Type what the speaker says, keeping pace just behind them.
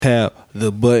Tap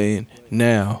the button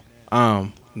now.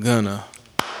 I'm gonna.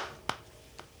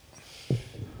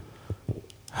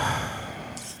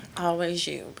 Always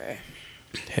you, bruh.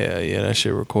 Hell yeah, that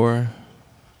shit recording.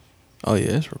 Oh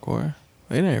yeah, it's recording.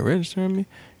 It ain't registering me.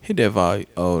 Hit that volume.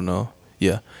 Oh no.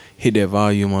 Yeah. Hit that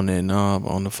volume on that knob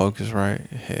on the focus right.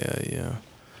 Hell yeah.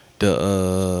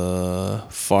 The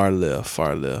far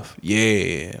left.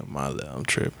 Yeah, my left. I'm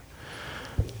tripping.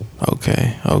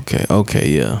 Okay,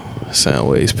 yeah. Sound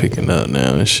waves picking up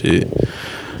now and shit.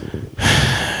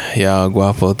 Y'all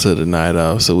guapo to the night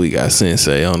off, so we got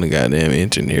Sensei on the goddamn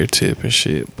engineer tip and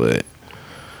shit, but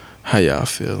how y'all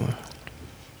feeling?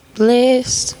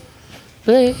 Blessed.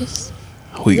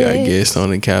 We got guests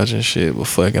on the couch and shit, but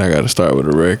fucking I gotta start with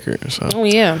a record, so Oh,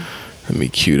 yeah. let me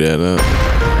cue that up.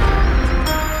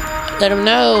 Let them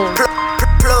know.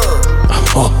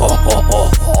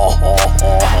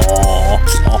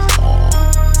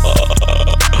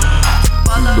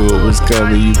 You knew it was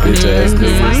coming, you bitch ass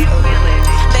niggas.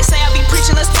 They say I be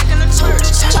preaching, let's take in the church.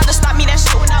 Try to stop me, that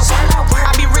shit when I work.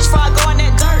 I be rich before I go in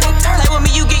that dirt. Play with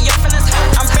me, you get your feelings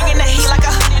hurt. I'm bringing the heat like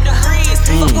 100 degrees.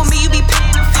 Fuck with me, you be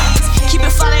paying the fees. Keep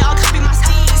it fly, they all copy my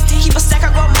steeds. Keep a stack,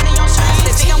 I grow money on trees.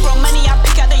 They think I'm grow money, I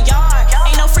pick out the yard.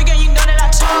 Ain't no free girl, you know that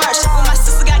I charge. When my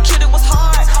sister got killed, it was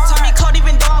hard. Turn me cold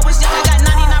even though I was young. I got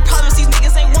 99 problems, these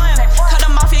niggas ain't one. Cut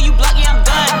them off, yeah, you block, yeah, I'm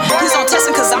done. Please don't test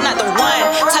me, cause I'm not the one.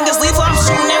 Tongue is lethal, I'm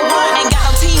shooting at one. Ain't got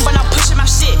no team, but I'm pushing my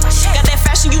shit. Got that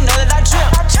fashion, you know that I drip.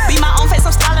 Be my own face,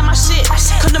 I'm styling my shit.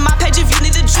 Come to my page if you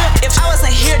need a drip. If I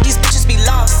wasn't here, these bitches be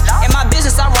lost. In my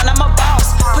business, I run, I'm a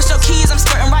boss. Push your keys, I'm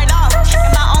skirting right off.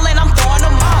 In my own lane, I'm throwing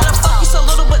them off. I'm fuck you so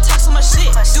little, but talk so much shit.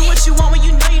 Do what you want when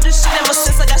you know you the shit. Ever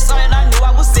since I got started, I knew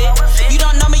I was it. You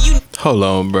don't know me, you. Hold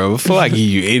on, bro. Before I give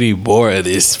you any more of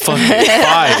this fucking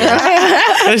fire,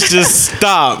 let's just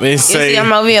stop and You say, see,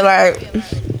 I'm over here like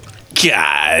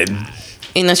God,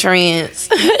 in the trance.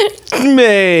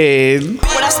 man.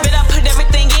 When I spit, I put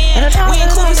everything in. We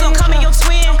ain't cool, so call me your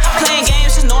twin. Playing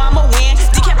games, just know I'ma win.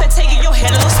 Decapitating your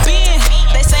head, a little spin.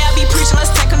 They say I be preaching,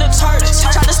 let's take 'em to church.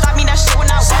 Try to stop me, that shit when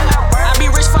I work. I be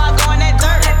rich before I go in that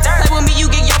dirt. Play with me, you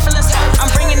get your feelings hurt. I'm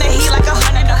bringing the heat like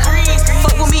 100 degrees.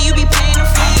 Fuck with me, you be paying the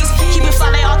fees. Keep it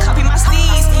fly, they all copy my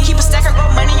steeds. Keep a stack, I grow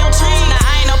money on trees. Now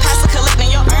I ain't no pastor collecting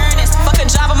your earnings. Fuck a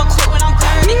job, I'ma quit when I'm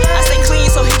 30. I stay clean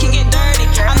so he can get dirty.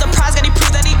 I'm the prize, gotta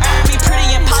prove that he earned me. Pretty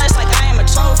and polished like I am a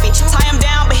trophy. Tie him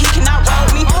down, but he cannot roll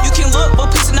me. You can look, but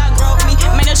please do not grow me.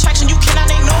 Main attraction, you cannot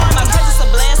ignore my presence a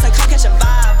blessing. Come catch a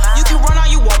vibe. You can run all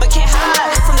you want, but can't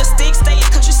hide. From the sticks, stay in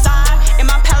countryside. In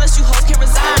my palace, you hoes can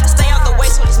reside. I stay out the way,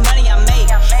 so this money I make.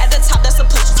 At the top, that's a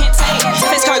place you can't take.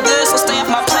 Face card good, so stay off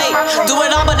my plate. Do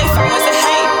it all, but they find ways to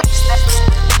hate.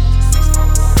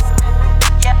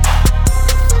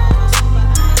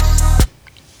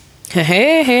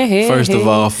 First of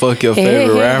all, fuck your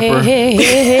favorite rapper.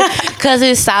 Cause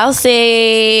it's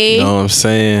saucy. You know what I'm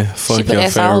saying? Fuck put your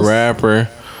that favorite sauce. rapper.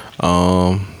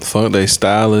 Fuck they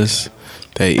stylist.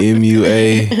 They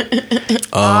MUA.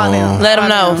 Let them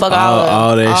know. Fuck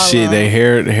all that all shit. of They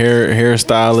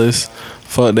hairstylist.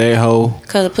 Fuck that hoe.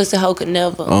 Cause a pussy hoe could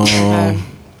never.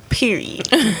 Period.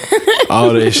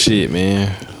 All that shit,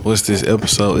 man. What's this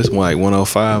episode? It's like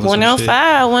 105 or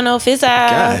 105, 105.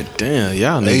 God damn,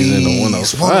 y'all niggas in the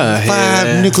 105. 105,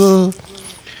 Yeah. nigga.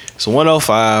 It's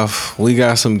 105. We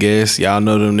got some guests. Y'all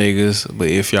know them niggas. But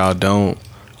if y'all don't,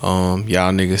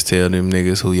 y'all niggas tell them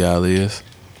niggas who y'all is.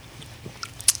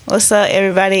 What's up,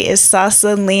 everybody? It's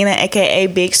Aucellina, aka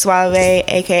Big Suave,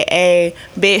 aka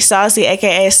Big Saucy,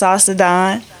 aka Sauce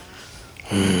Don.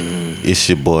 It's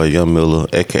your boy Young Miller,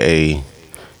 aka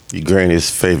your granny's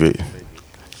favorite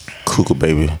cuckoo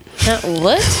baby.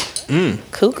 What?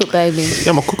 Cuckoo baby.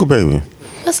 Yeah, I'm a cuckoo baby.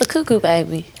 What's a cuckoo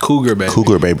baby? Cougar baby.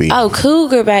 Cougar baby. Oh,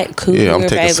 cougar baby. Cougar Yeah, I'm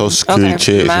taking baby. Social Security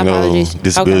checks, My apologies.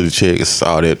 disability Okay. checks,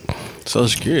 all that. Social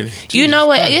Security. You know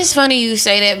what? It's funny you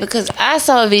say that because I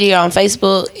saw a video on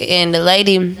Facebook and the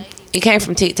lady, it came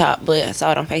from TikTok, but I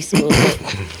saw it on Facebook.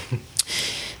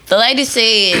 The lady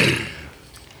said,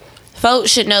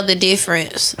 folks should know the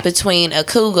difference between a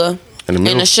cougar and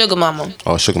a sugar mama.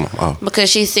 Oh, sugar mama. Oh. Because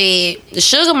she said the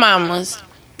sugar mamas,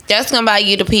 that's gonna buy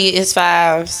you the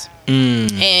PS5s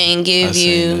and give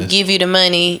you the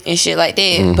money and shit like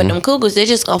that. But them cougars, they're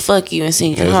just gonna fuck you and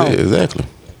send you home. That's it, exactly.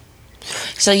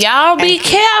 So y'all be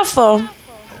careful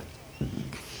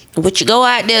what you go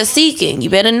out there seeking. You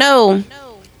better know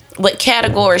what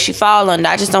category she fall under.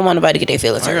 I just don't want nobody to get their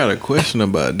feelings I hurt. got a question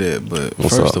about that, but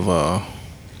What's first up? of all,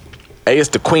 Hey, it's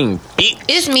the queen.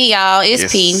 It's me, y'all.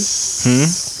 It's P.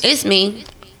 Yes. It's me.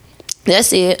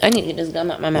 That's it. I need to get this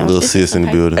gum out my mouth. Little It's sis in the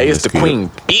okay. building. Hey, it's the That's good. queen,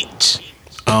 bitch.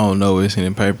 I don't know what's in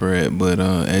the paper at, but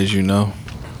as you know,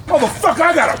 Motherfucker,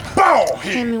 I got a ball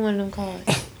here. Hand me one of them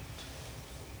cards.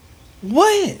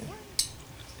 What?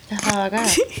 That's all I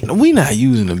got. We not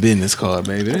using a business card,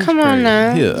 baby. That's Come on crazy.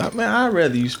 now. Yeah, man, I'd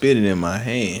rather you spit it in my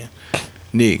hand.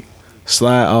 Nick,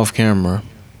 slide off camera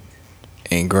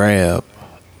and grab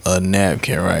a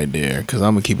napkin right there, cause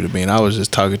I'm gonna keep it a bean. I was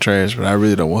just talking trash, but I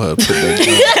really don't want her to put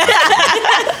that.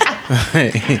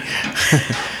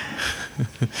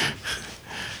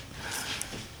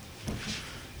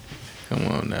 Come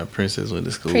on now, Princess went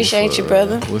to school. Appreciate for, you,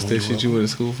 brother. What's that shit you went to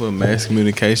school for? Mass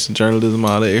communication, journalism,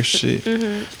 all that extra shit.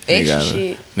 Extra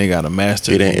shit. They got a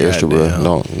master. It ain't extra, bro.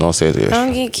 goddamn- Don't say it's extra.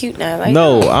 Don't get cute now. Like,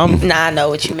 No, I'm. Nah, I know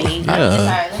what you mean. Yeah. I'm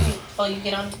sorry. Let me before you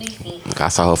get on the defense. I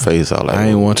saw her face. I was like, I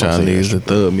ain't want don't y'all say niggas extra. to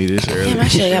thug me this early. Damn, I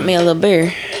should have got me a little beer.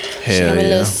 Should Hell got me a yeah.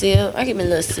 little sip. I give me a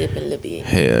little sip and a little bit.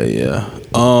 Hell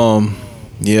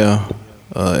yeah.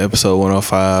 Episode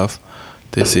 105.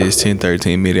 This is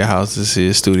 1013 Media House. This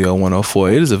is Studio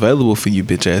 104. It is available for you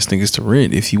bitch ass niggas to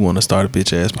rent if you want to start a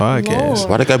bitch ass podcast. Lord.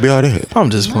 Why they gotta be all that? I'm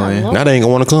just playing. Lord. Now they ain't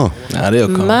gonna wanna come. Nah, they'll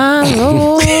come. My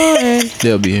Lord.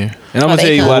 They'll be here. And I'm Oh, gonna tell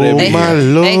they you come. why they'll be They here.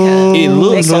 come. They come. It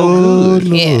looks so good.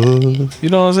 Yeah. You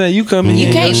know what I'm saying? You come in You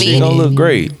here, can't shit beat gonna it. look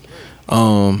great.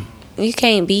 You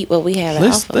can't beat what we have at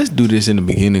offer. Let's do this in the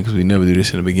beginning because we never do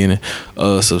this in the beginning.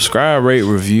 Subscribe, rate,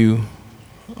 review.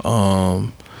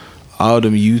 All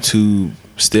them YouTube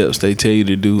steps they tell you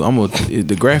to do.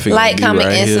 The graphic Like, gonna be comment,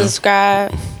 right and here.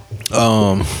 subscribe.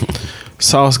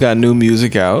 Sauce got new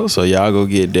music out, so y'all go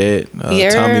get that.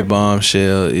 Yeah. Tommy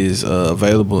Bombshell is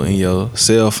available in your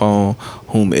cell phone.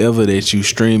 Whomever that you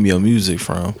stream your music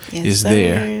from is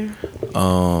there.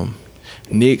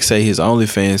 Nick say his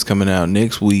OnlyFans coming out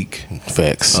next week.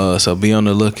 Facts. So be on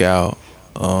the lookout.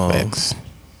 Facts.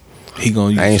 He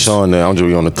gonna use I ain't showing that. I'm just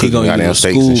be on the he cooking gonna goddamn use a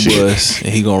steaks school and shit. bus and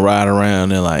he gonna ride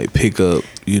around and like pick up,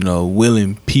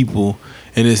 willing people,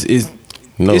 and it's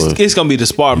gonna be the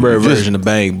Spartanburg Just- version of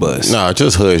Bang Bus. Nah,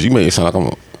 just hush. You make it sound like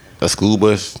I'm a school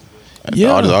bus. Yeah.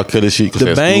 All this R. Kelly shit. You can The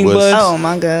say a Bang school Bus. Oh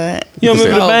my god. You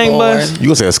remember the Oh, Bang Lord. Bus? You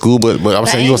gonna say a school bus, but I'm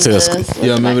saying you gonna say a school. Bang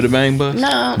You remember the Bang Bus?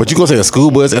 No. But you gonna say a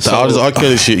school bus after all this R.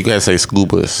 Kelly shit? You gotta say school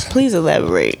bus. Please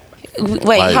elaborate. Wait,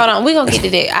 Like- hold on. We gonna get to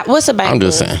that. What's a bang I'm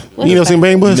just bus? saying. What's You a never seen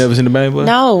Bang You Bus? never seen the Bang Bus?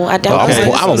 No, I don't. Okay.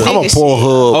 I'm a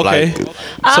Pornhub. Okay. Like,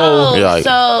 Oh, Yeah,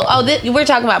 like- we're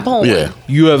talking about porn. yeah.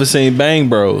 You ever seen Bang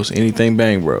Bros? Anything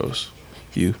Bang Bros?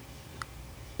 You?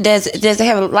 Does it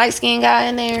have a light skinned guy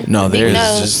in there? No, Big there's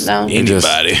nose? just no.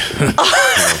 anybody.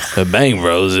 The Bang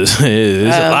Bros is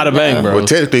a lot of Bang Well, Bros.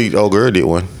 technically, old girl did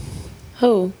one.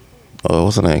 Who?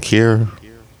 What's her name? Kiera?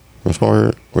 From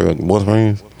Smart? What's her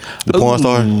name? The porn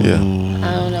star? Yeah. I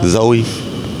don't know. Zoe.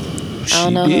 I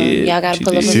don't know. Who. did. Y'all gotta She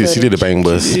pull up a did. She did the footage. Bang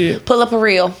Bus. Yeah. Pull up a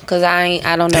reel, cause I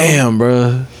don't know. Damn,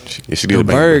 bro. She did The the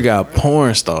Bang bird Bus. got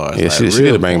porn stars. Yeah, like she did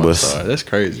real a Bang porn Bus. stars. That's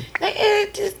crazy.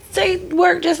 They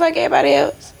work just like everybody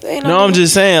else. They ain't No, I'm different.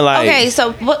 just saying, like, Okay,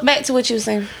 so back to what you were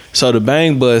saying. so the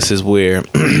Bang Bus is where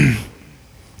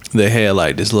they had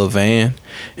like this little van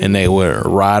and they would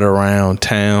ride around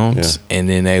towns and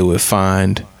then they would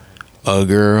find a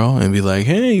girl and be like,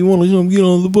 hey, you want to come get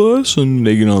on the bus? And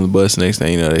they get on the bus, next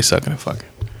thing you know, they sucking and fucking.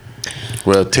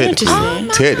 Well,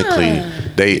 technically,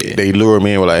 they lure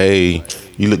me in with like, hey,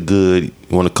 you look good.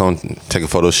 You want to come take a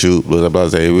photo shoot? Blah, blah, blah.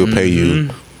 Say, we'll pay you.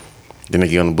 Then they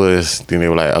get on the bus. Then they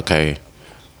were like, okay,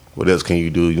 what else can you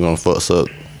do? You want to fuck us up?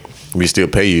 We still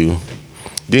pay you.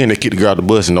 Then they kick the girl out the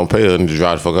bus and don't pay her and just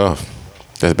drive the fuck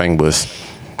off. That's Bang Bus.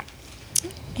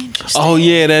 Oh,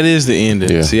 yeah, that is the ending.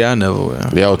 Yeah. See, I never will.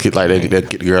 They all kick like they kick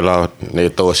the girl out. And they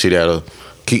throw a shit at her,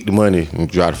 keep the money and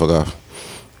drive the fuck off.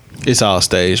 It's all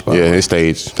staged, bro. Yeah, it's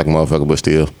staged like a motherfucker, but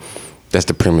still, that's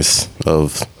the premise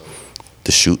of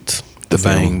the shoot, The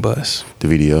film, Bang Bus. the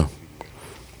video.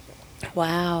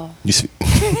 Wow. You see,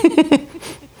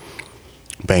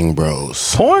 Bang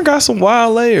Bros. Porn got some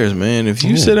wild layers, man. If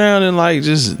you sit down and like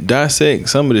just dissect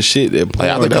some of the shit that porn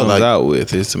I think that comes was like- out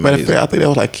with, it's Matter of amazing. fact, I think that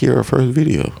was like Kira's first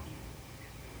video.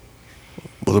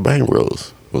 Was a Bang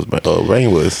Bros. Was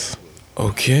Bang was.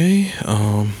 Okay,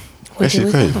 That shit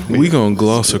crazy. we gonna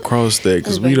gloss across that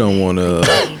because we don't want to.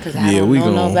 Cause I Yeah, don't we know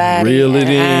gonna nobody, reel it in.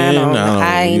 and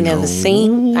I ain't never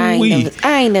seen. I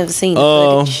ain't never seen the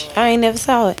footage. I ain't never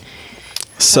saw it.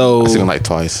 So I seen him like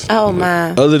twice. Oh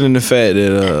my! other than the fact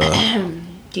that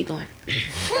Keep going.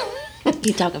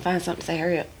 Keep talking. Find something to say.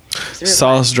 Hurry up. It's real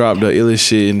Sauce dropped the illest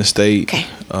shit in the state, Okay.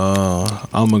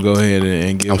 I'm gonna go ahead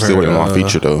and give I'm her still waiting on my the,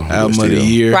 feature, though. album of the Still.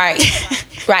 year. Right.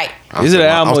 Right. Is it an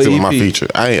album I'm or still with my EP? feature.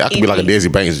 I could be like a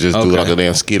Desi Banks, just do Okay. like a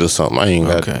damn skit or something. I ain't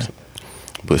got Okay.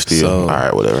 But still, So- all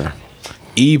right, whatever.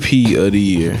 EP of the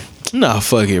year. Nah,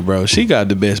 fuck it, bro. She got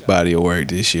the best body of work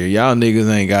this year. Y'all niggas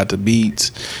ain't got the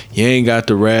beats. You ain't got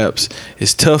the raps.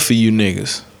 It's tough for you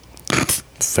niggas.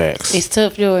 Facts. It's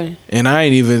tough, Jordan. And I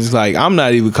ain't even like, I'm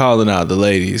not even calling out the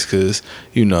ladies, cause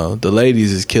you know the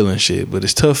ladies is killing shit, but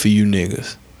it's tough for you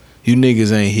niggas. You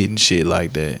niggas ain't hitting shit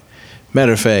like that.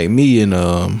 Matter of fact, me and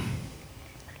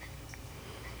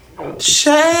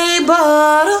Shea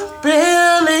butter,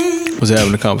 really. was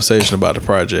having a conversation about the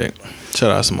project.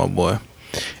 Shout out to my boy.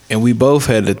 And we both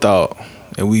had the thought,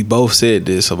 and we both said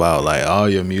this about like all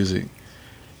your music.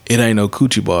 It ain't no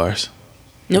coochie bars.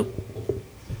 Nope.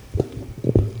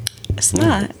 It's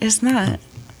not. It's not.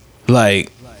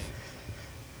 Like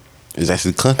It's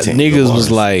actually content. niggas was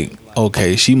like,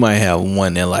 okay, she might have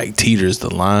one that like teeters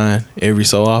the line every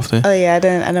so often, Oh yeah, I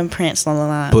done pranced on the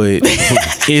line. but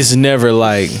it's never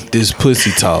like this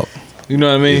pussy talk. You know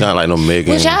what I mean? It's not like no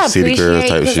Megan, Which I City Girls appreciate,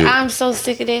 type because shit. I'm so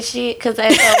sick of that shit. Because I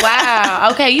feel, wow,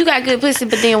 okay, you got good pussy,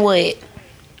 but then what?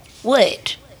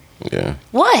 What? Yeah.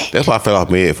 What? That's why I fell off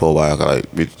Med for a while. 'Cause,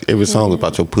 like, bitch, every song is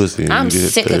about your pussy. and I'm you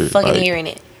just sick of third, fucking like, hearing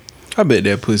it. I bet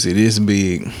that pussy this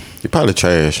big. You probably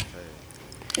trash.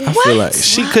 I feel like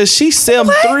cause she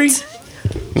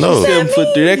 7'3". No. 7'3".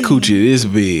 That coochie this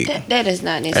big. That is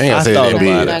not I ain't necessary. gonna say I thought that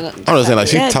big. about I'm just saying, like,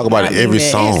 she That- talk about I it mean, every that-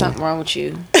 There's song. something wrong with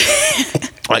you.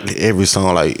 Like, every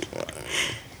song, like,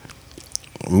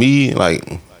 me,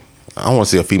 like, I want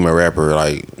to see a female rapper,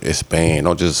 like, expand.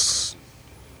 Don't just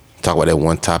talk about that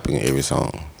one topic in every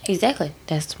song. Exactly.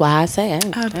 That's why I say I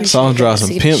appreciate Song drop some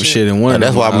Sick of pimp shit. shit in one. Like,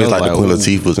 that's of why I them. miss, was like, the Queen ooh,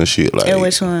 Latifahs and shit. Like, And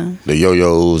which one? the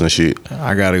yo-yos and shit.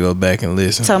 I gotta go back and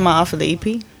listen. Talking about off of the E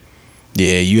EP.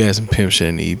 Yeah, you had some pimp shit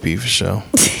in the EP for sure.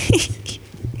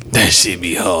 That shit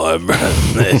be hard, bro.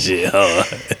 That shit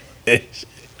hard.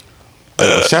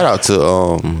 Shout out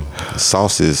to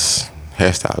Sauce's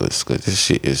hairstylist, because this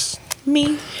shit is...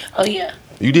 Me. Oh, yeah.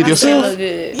 You did I feel yourself?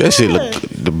 good. That shit look...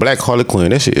 The Black Harlequin,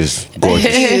 that shit is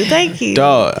gorgeous. Thank you.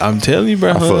 Dog, I'm telling you,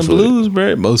 bro. I fucks with Blues,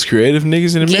 bro. Most creative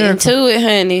niggas in Get America. into it,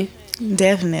 honey.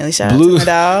 Definitely. Shout out Blues, to my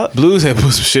dog. Blues had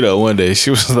put some shit up one day. She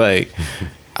was like,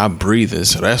 I'm breathing,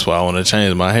 so that's why I want to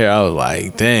change my hair. I was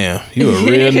like, damn, you a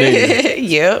real nigga.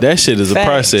 Yep. That shit is a Facts.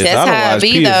 process. That's I how done it watched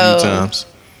be, P a though. few times.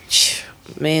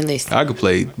 Man, listen. I could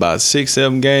play about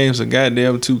 6-7 games of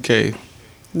goddamn 2K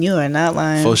You are not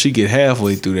lying. before she get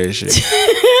halfway through that shit.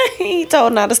 He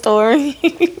told not a story.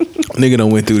 Nigga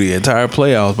done went through the entire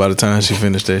playoffs by the time she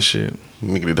finished that shit.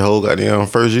 Nigga did the whole goddamn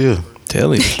first year.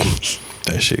 Tell you.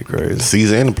 That shit crazy.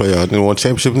 Season and the playoffs. They won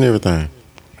championship and everything.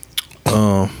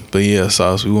 But yeah,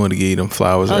 Sauce, we wanted to give you them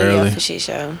flowers Oh, early. yeah, for shit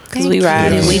show. Because Thank we you.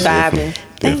 riding, we Yeah.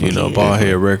 vibing. You know, Ball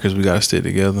Head Records, we gotta stick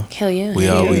together. Hell yeah. We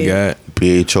all we got.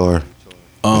 PHR.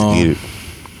 Let's get it.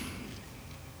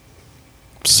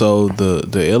 So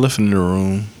the elephant in the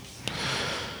room.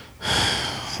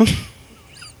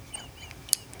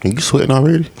 You sweating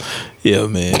already? Yeah,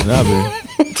 man.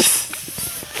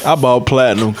 I bought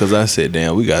platinum because I said,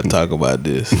 damn, we gotta talk about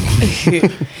this.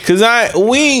 Cause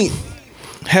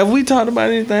have we talked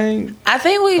about anything? I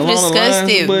think we've Along the discussed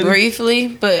lines, it buddy? briefly,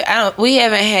 but we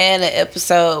haven't had an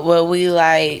episode where we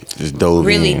like Just dove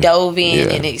really in. dove in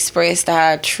Yeah. and expressed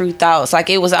our true thoughts.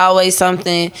 Like it was always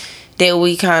something that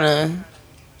we kind of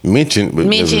Mentioned,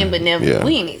 but never. Yeah.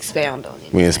 We didn't expound on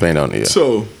it. We ain't expand on it yet.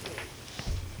 So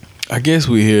I guess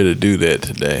we're here to do that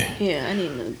today. Yeah, I need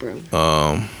another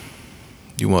broom.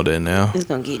 You want that now? It's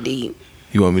gonna get deep.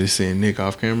 You want me to send Nick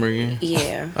off camera again?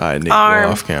 Yeah. All right, Nick, Arm.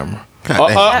 go off camera.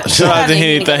 God, Shout out to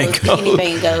Anything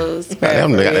Anything goes. bro,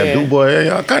 Damn, they got for that real. do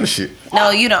boy, all kind of shit. No,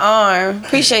 you the arm.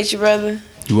 Appreciate you, brother.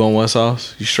 You want one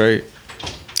sauce? You straight?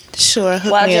 Sure.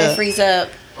 Hook While me up. Jeffrey's up.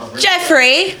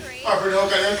 Jeffrey,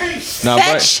 Now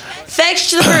fetch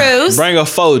the brews. bring a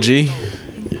 4G.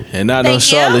 And not no Thank you.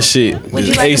 Charlotte shit. Would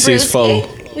you This like a A64.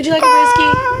 brewski? Would you like a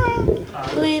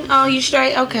brewski? Glenn, oh, you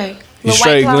straight? Okay. You Little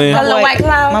straight, White Claw? Glenn? A little White My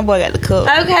Claw? boy got the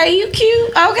cup. Okay, you cute.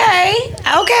 Okay.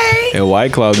 And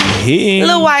White Claw be hitting.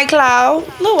 Little White Claw.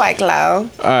 Little White Claw. All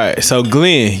right, so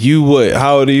Glenn, you what?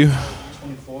 How old are you?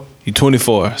 24. You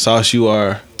 24. Sauce, you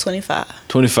are 25.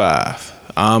 25.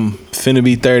 I'm finna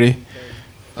be 30.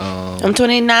 I'm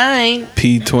 29.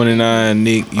 P 29.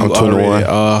 Nick, you I'm 21. already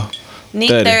are Nick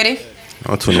 30. 30.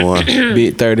 I'm 21.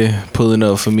 Big 30 pulling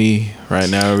up for me right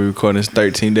now. We're recording this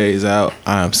 13 days out.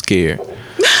 I'm scared.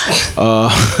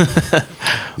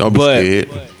 Don't be But- scared.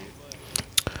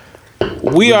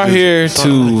 We are here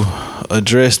to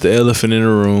address the elephant in the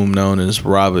room known as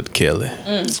Robert Kelly.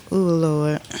 Ooh,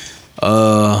 Lord.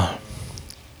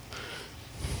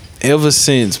 Ever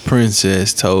since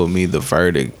Princess told me the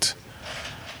verdict,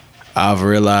 I've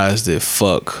realized that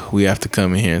fuck, we have to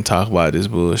come in here and talk about this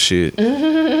bullshit.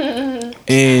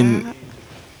 And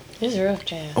It's rough,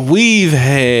 child. We've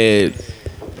had.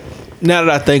 Now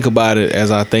that I think about it, as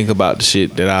I think about the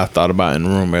shit that I thought about in the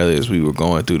room earlier as we were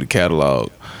going through the catalog,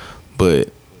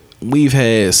 but we've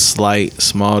had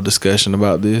small discussion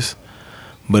about this.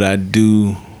 But I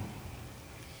do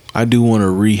want to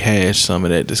rehash some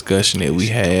of that discussion that we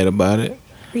had about it.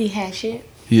 Rehash it.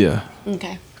 Yeah.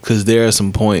 Okay. Because there are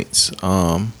some points,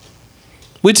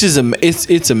 which is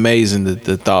it's amazing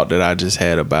the thought that I just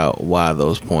had about why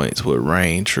those points would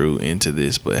reign true into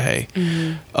this. But hey,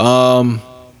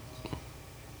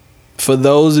 for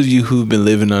those of you who've been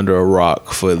living under a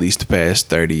rock for at least the past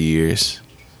 30 years,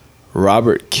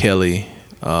 Robert Kelly,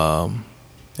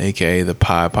 aka the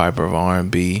Pied Piper of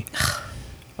R&B,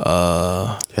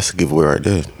 That's a giveaway right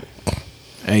there.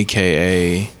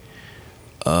 aka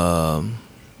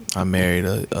I married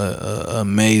a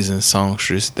amazing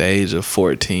songstress at the age of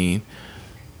 14.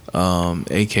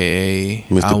 AKA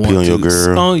Mr. I P want on your to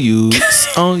girl. on you,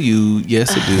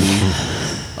 yes I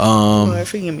do. Lord,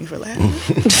 forgive me for laughing.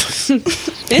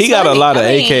 He got a funny. lot of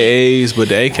I mean- AKAs, but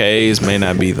the AKAs may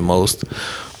not be the most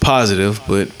positive.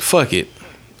 But fuck it.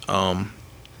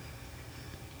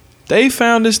 They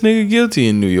found this nigga guilty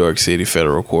in New York City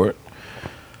federal court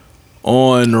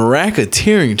on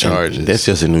racketeering charges. That's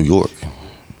just in New York.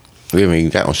 We haven't even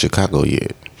got on Chicago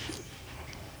yet.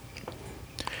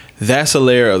 That's a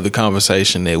layer of the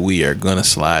conversation that we are gonna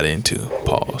slide into.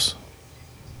 Pause.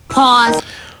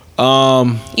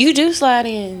 You do slide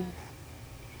in.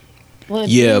 Well,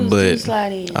 Yeah, dudes but, do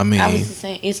slide in. I mean- I was just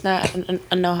saying it's not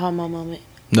a no homo moment.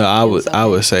 No, I would okay. I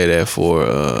would say that for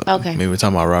Okay. maybe we're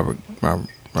talking about Robert.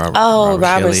 Oh,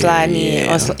 Robert Kelly. sliding in,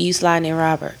 Yeah. or you sliding in,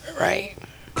 Robert, right?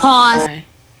 Pause.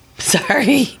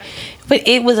 Sorry, but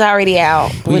it was already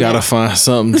out. We gotta find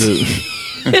something to.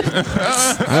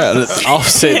 I gotta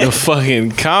offset the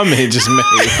fucking comment just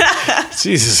made.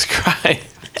 Jesus Christ.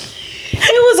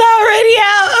 It was already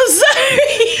out. I'm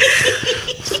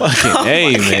sorry. Fucking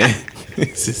A, man.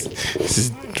 This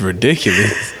is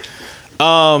ridiculous.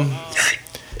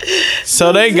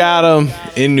 So they got him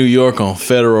in New York on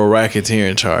federal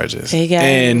racketeering charges. They got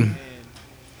and him.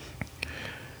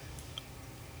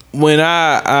 when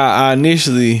I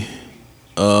initially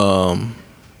kind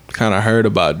of heard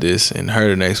about this and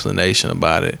heard an explanation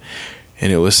about it,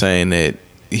 and it was saying that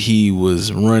he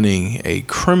was running a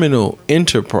criminal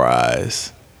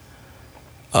enterprise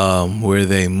where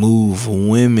they move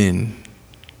women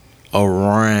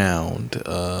around,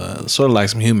 sort of like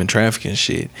some human trafficking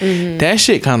shit. That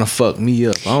shit kind of fucked me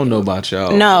up. I don't know about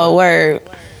y'all. No word.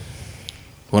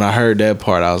 When I heard that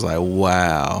part, I was like,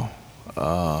 wow.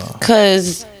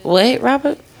 Cause what,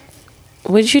 Robert?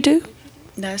 What'd you do?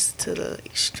 That's to the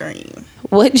extreme.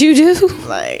 What'd you do?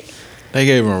 Like, They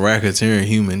gave him racketeering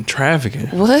human trafficking.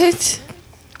 What?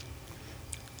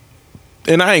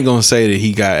 And I ain't gonna say that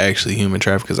he got actually human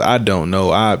trafficked because I don't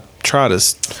know. I try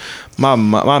to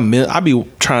I be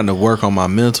trying to work on my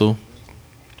mental,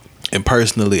 and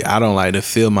personally, I don't like to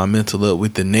fill my mental up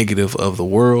with the negative of the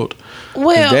world. 'Cause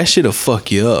Well, that shit'll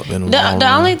fuck you up. In the long the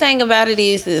run. only thing about it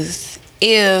is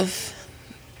if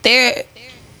there,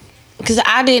 because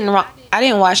I didn't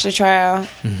watch the trial.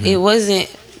 Mm-hmm. It wasn't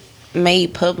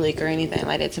made public or anything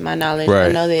like that to my knowledge. I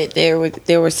Right. know that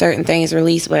there were certain things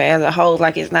released, but as a whole,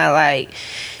 like it's not like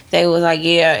they was like,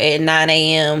 yeah, at 9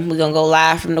 a.m. we're gonna go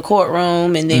live from the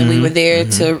courtroom, and then we were there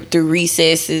through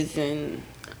recesses and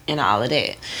all of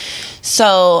that.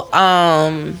 So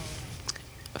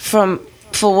for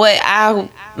what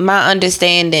my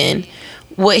understanding,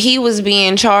 what he was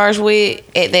being charged with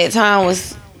at that time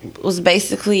was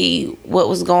basically what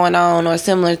was going on, or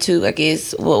similar to, I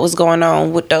guess, what was going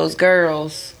on with those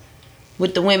girls,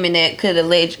 with the women that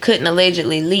couldn't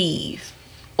allegedly leave.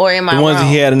 Or am I the ones wrong?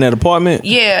 that he had in that apartment.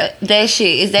 Yeah, that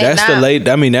shit. Is that That's not? the late.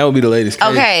 I mean, that would be the latest case.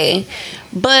 Okay,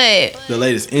 but The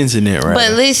latest incident,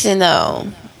 right? listen though.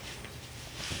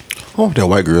 I hope that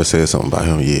white girl said something about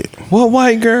him yet. What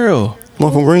white girl?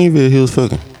 One from Greenville, he was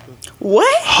fucking.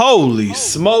 what? Holy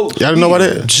smoke! Y'all didn't know about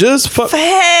that? Just fuck.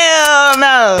 Hell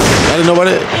no. Y'all didn't know about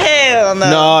that? Hell no.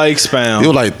 No, It expound.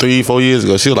 was like 3-4 years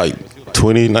ago. She was like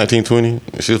 19, 20.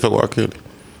 She was fucking with R. Kelly.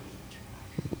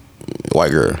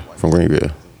 White girl from Greenville.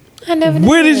 I never.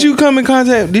 Where knew did you come in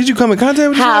contact? Did you come in contact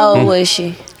with? How old was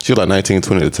she? She was like 19,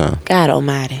 20 at the time. God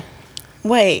Almighty.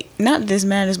 Wait, not this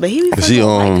matters, but he be fucking She with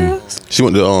white girls? she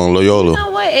went to Loyola. You know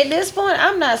what? At this point,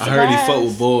 I'm not I surprised. heard he fuck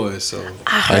with boys, so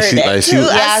I heard she- that like, she- too. Yeah,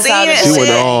 I I saw seen that. it. She went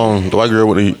shit. to the white girl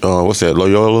went to what's that,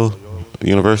 Loyola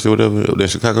University, whatever, up there in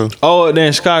Chicago. oh,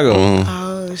 then Chicago.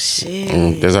 Oh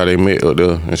shit. That's how they met up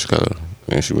there in Chicago.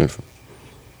 And she went from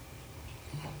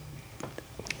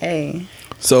Hey.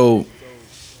 So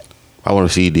I want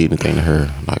to see he did anything to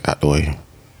her, like out the way.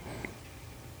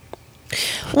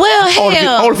 Well, Only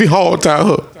hell. if he hard tie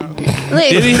her.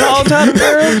 Did he hold time,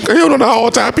 girl? Cause he don't know the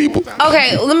hard tie people.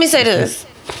 Okay, let me say this.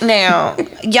 Now,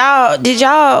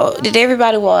 did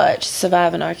everybody watch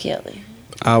Surviving R. Kelly?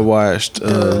 I watched a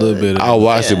little bit of I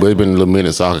watched it, but it's been a little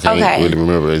minute, so I can't Okay. really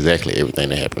remember exactly everything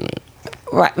that happened.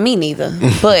 Right, me neither.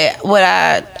 But what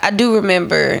I do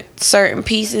remember certain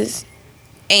pieces,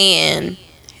 and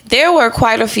there were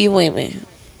quite a few women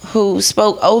who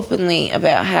spoke openly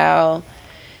about how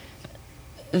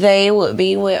they would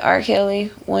be with R.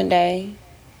 Kelly one day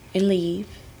and leave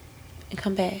and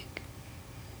come back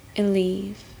and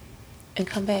leave and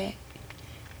come back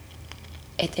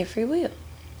at their free will.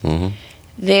 Mm-hmm.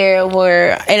 There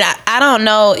were, and I don't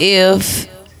know if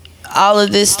all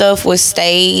of this stuff was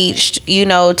staged, you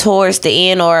know, towards the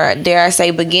end, or dare I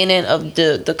say beginning of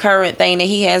the current thing that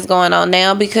he has going on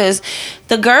now, because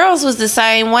the girls was the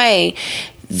same way.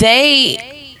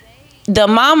 The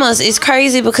mamas is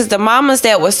crazy, because the mamas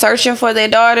that were searching for their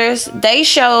daughters, they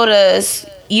showed us,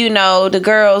 you know, the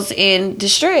girls in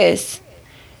distress.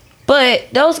 But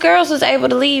those girls was able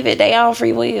to leave at their own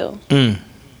free will.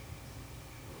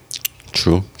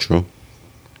 True.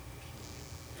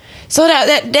 So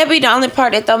that be the only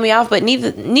part that throw me off. But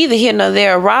neither here nor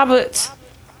there. Robert,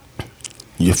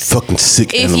 You fucking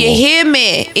sick if animal. you hear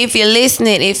me, if you're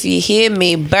listening, if you hear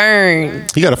me, burn.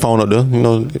 He got a phone up there, you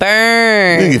know.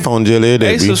 Burn. You get phone jail every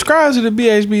day. Hey, subscribe to the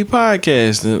BHB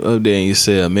podcast up there in your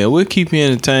cell, man. We'll keep you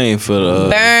entertained for the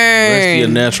rest of your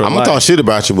natural I'm life. gonna talk shit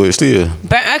about you, but still.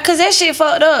 Cause that shit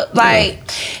fucked up. Like,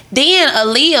 then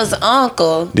Aaliyah's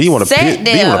uncle Do you want to sat piss?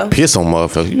 Do you there. want to piss on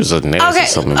motherfuckers? You just a nasty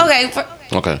something.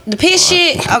 Okay. The piss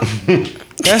shit.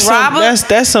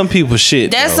 That's some people's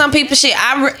shit. That's though. some people's shit.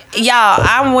 I'm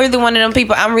really one of them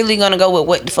people. I'm really gonna go with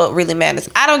what the fuck really matters.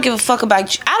 I don't give a fuck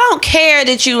about you. I don't care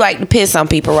that you like to piss on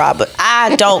people, Robert.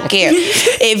 I don't care.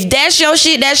 If that's your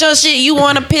shit, that's your shit. You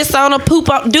want to piss on or poop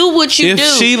on, do what you do. If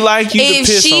she like you to if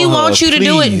piss she on her, wants you to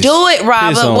do please it,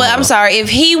 Robert. piss on Well, her. I'm sorry. If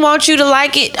he wants you to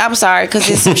like it, I'm sorry, because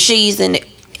there's some she's in it.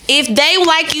 If they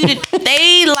like you to,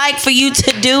 they like for you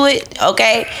to do it.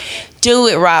 Okay. Do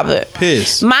it, Robert.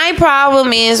 Piss. My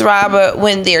problem is, Robert,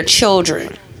 when they're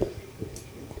children.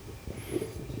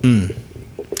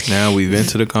 Now we've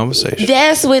entered the conversation.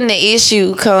 That's when the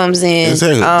issue comes in.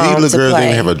 Exactly. These little to girls play.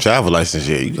 didn't have a driver license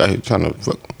yet. You guys trying to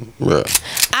fuck, bro.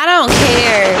 I don't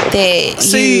care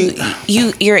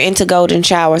that you're into golden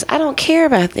showers. I don't care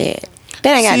about that.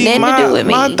 That ain't got nothing to do with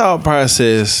me. My thought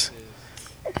process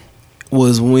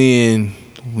was when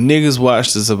niggas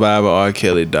watched the Survivor R.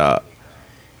 Kelly doc,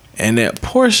 and that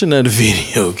portion of the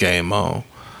video came on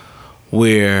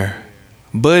where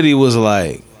Buddy was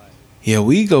like, yeah,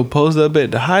 we go post up at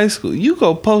the high school. You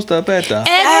go post up at the At the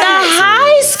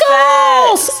high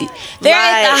schools. They're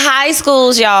at the high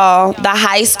schools, y'all. The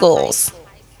high schools.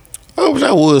 I wish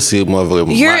I would see a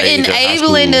motherfucker. You're my age at high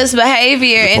enabling school. this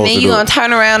behavior, and supposed then to you're do gonna it.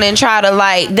 turn around and try to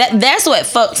like that. That's what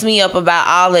fucks me up about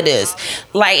all of this.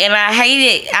 Like, and I hate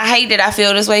it. I hate that I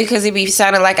feel this way, because it be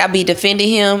sounding like I be defending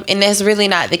him, and that's really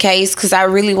not the case. Because I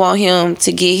really want him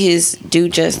to get his due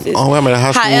justice. Oh, I'm at a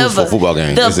high school However, for football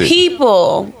game. the That's it.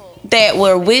 people that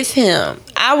were with him,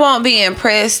 I won't be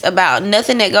impressed about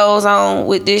nothing that goes on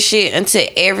with this shit until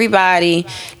everybody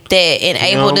that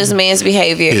enabled this man's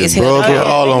behavior His is held brother, accountable.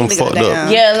 all of them They need to go fucked up.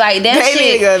 down. Yeah, like that They shit.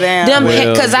 need to go down. Them,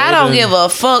 Well, cause I don't give a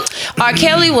fuck. R.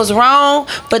 Kelly was wrong,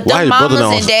 but Why them his brother mamas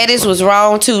not and on- daddies was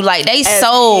wrong too. Like they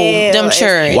sold hell them as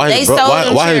children. Why They his, sold them why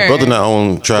his children. brother not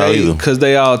on trial either? because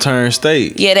they all turned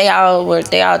state. Yeah, they all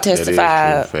That is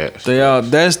testified. true, facts. They all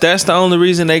that's the only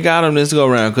reason they got him this go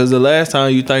around. Because the last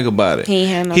time you think about it, He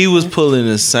had no he was pulling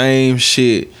the same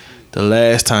shit the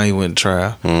last time he went to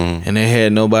trial, and they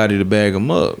had nobody to bag him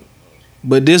up.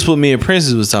 But this what me and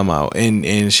Princess was talking about,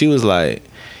 and she was like,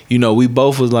 you know, we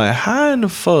both was like, how in the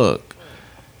fuck,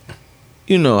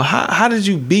 you know, how did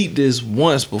you beat this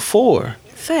once before?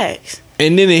 Facts.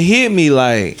 And then it hit me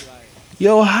like,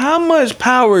 yo, how much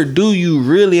power do you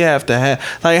really have to have?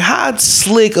 Like, how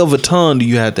slick of a tongue do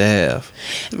you have to have?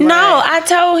 No, I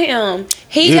told him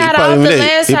he got off probably the ain't-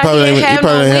 last he time. probably He ain't- didn't he have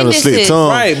probably no ain't have a slick witnesses. tongue.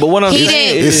 Right, but what I'm He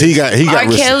saying didn't- It's, he got R.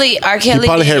 rece- Kelly He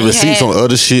probably had didn't receipts have- on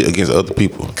other shit against other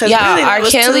people. Cause Yeah, really, R. it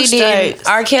was Kelly two didn't. strikes.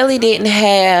 R. Kelly didn't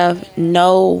have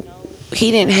no. He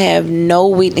didn't have no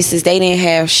witnesses. They didn't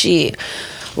have shit.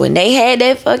 When they had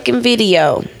that fucking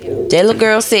video, that little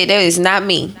girl said, "That is not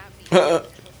me.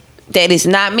 That is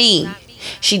not me."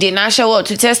 She did not show up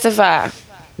to testify.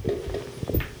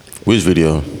 Which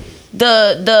video?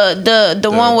 The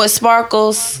one with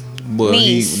Sparkles. Well,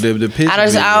 niece. the pissing I don't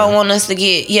video. want us to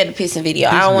get the pissing video.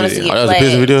 I Pissing don't want us to video. get Oh, that was a flagged.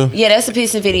 pissing video? Yeah, that's a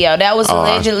pissing video. That was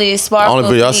allegedly The Sparkles. only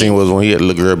video I seen niece. was when he had the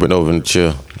little girl bent over in the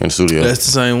chair. in the studio. That's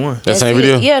the same one. That That's same it.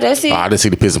 video? Yeah, that's it. Oh, I didn't see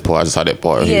the pissing part. I just saw that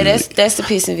part. Yeah, that's the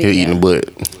pissing He eating video. the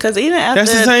butt. Because even after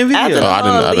That's the same video. after the Oh,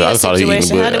 I Leah thought he eating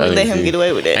situation, the how butt. did we let him get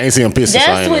away with I that? ain't see him pissing. so I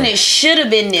That's ain't when know. it should have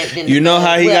been nipped in the You know bud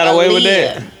how he with got away with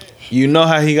Aaliyah. that? You know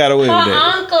how he got away with Her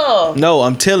that? uncle. No,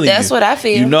 I'm telling you. That's what I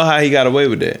feel. You know how he got away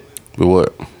with that? With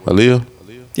what? Aaliyah?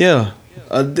 Yeah.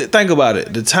 Think about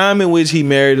it. The time in which he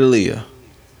married Aaliyah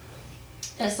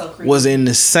That's so creepy. was in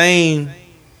the same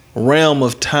realm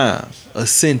of time,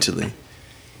 essentially,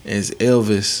 as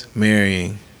Elvis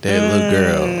marrying that little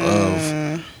girl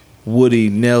of Woody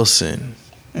Nelson.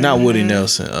 Not Woody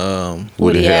Nelson.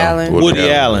 Woody Allen. Woody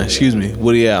Allen. Excuse me.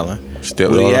 Woody Allen.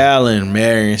 Stepdaughter. Woody Allen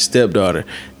marrying stepdaughter.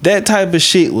 That type of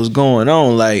shit was going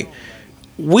on. Like,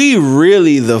 we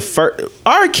really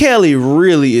R. Kelly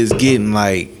really is getting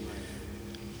like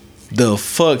the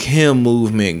fuck him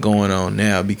movement going on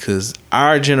now because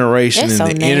our generation That's and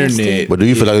so the nasty. internet. But do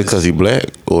you feel like it's because he black?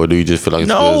 Or do you just feel like it's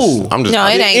No. 'cause- I'm just No,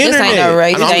 it The ain't. This ain't internet. no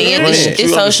race. I know, I'm just It's saying.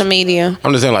 social media.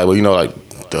 I'm just saying, like, well, you know, like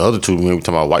the other two men we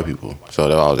talking about white people. So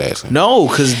that's all I was asking. No,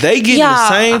 because they getting the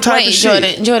same type of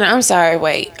shit. Jordan, I'm sorry.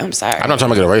 Wait, I'm sorry. I'm not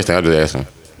trying to make it a race thing. I'm just asking.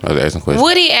 I was asking questions.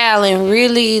 Woody Allen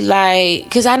really like,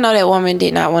 because I know that woman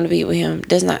did not want to be with him.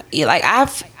 Does not like I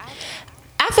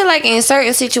feel like in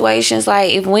certain situations,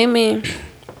 like if women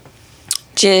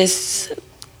just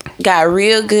got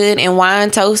real good and wine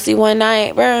toasty one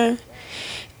night, bro,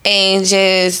 and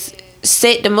just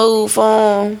set the mood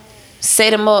for him,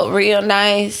 set him up real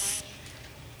nice,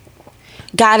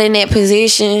 got in that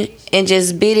position and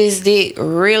just bit his dick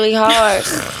really hard.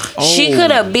 She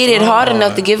could have bit it hard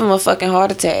enough to give him a fucking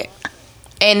heart attack.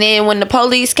 And then when the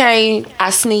police came,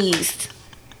 I sneezed.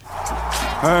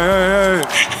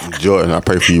 Jordan, I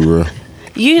pray for you, bro.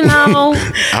 You know,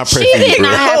 I she pray for you, did bro.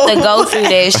 not have to go through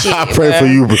that shit. I pray for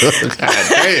you, bro.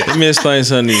 Let me explain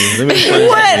something to you. Let me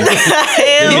explain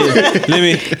something to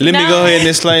you. Let me go ahead and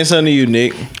explain something to you,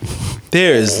 Nick.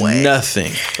 There is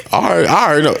nothing I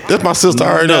already know. That's my sister. I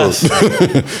already know.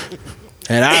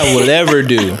 and I will ever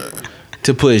do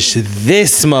to push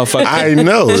this motherfucker I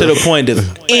know. to the point of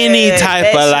any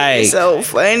type That of shit like is so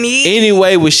funny. any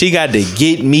way where she got to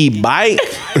get me bite.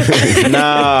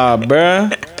 Nah,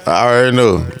 bruh. I already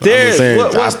know. I'm There, just saying,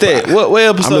 what's that? What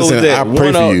episode I'm was just saying, that? I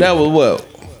pray for you. That was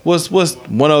what? What's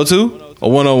 102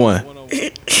 or 101?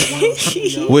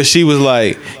 Where she was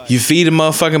like, "You feed a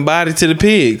motherfucking body to the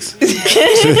pigs."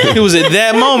 It was at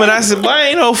that moment I said, "Boy,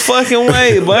 ain't no fucking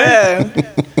way, boy."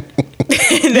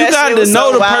 You got to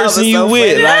know the person you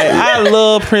with. Like, I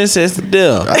love Princess to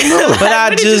death, but I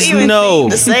Where did you just even know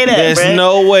think to say that, there's bruh?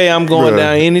 no way I'm going Bruh.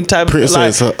 down any type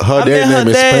Princess, of like. her I met dad's name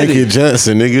is daddy. Spanky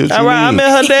Johnson, nigga. What All you right, I mean?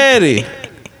 met her daddy.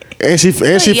 And she for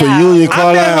Union I met her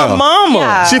Carlisle. mama.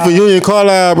 Yeah. She for Union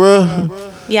Carlisle, bro.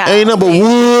 Yeah. Ain't nothing but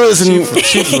woods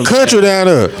and country down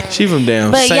there. She from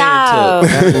down But y'all-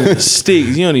 Sandtuck.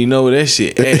 Sticks. You don't even know where that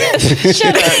shit at.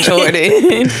 Shut up,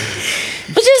 Jordan.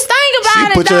 But just think She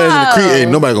about put it, your ass in the creek. Ain't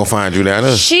dog. nobody gonna find you down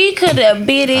there. She could have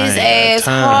bit his ain't got ass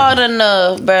time. hard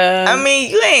enough, bruh. I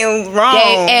mean, you ain't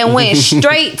wrong. And went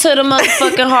straight to the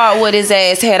motherfucking heart with his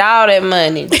ass. Had all that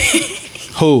money.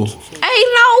 Who? Ain't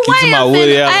no way talking I'm about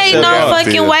Woody Allen ain't step no out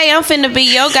fucking there. way I'm finna be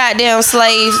your goddamn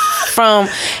slave from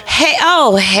talking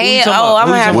I'm about?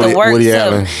 gonna have Woody- to work Woody some-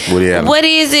 Allen. Woody Allen. What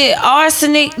is it?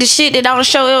 Arsenic, the shit that don't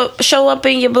show up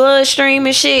in your bloodstream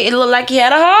and shit. It looked like you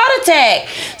had a heart attack.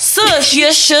 Sus,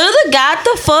 you should have got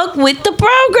the fuck with the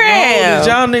program. Did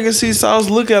y'all niggas see Sauce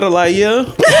look at her like, yeah?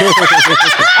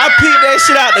 I peeped that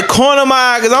shit out the corner of my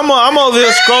eye because I'm over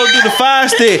here scrolling through the fire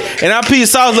stick and I peeped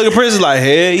Sauce looking Princess like,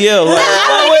 hell yeah. Like,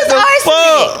 what the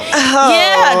fuck?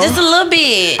 Yeah, just a little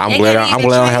bit. I'm They glad gonna I need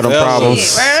don't to have them drink some problems.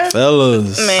 shit, bruh.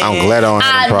 Fellas. Man. I'm glad I don't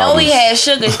have I them know problems. he had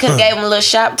sugars. Could have gave him a little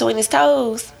shot between his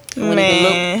toes. They wouldn't even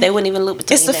Man. look. They wouldn't even look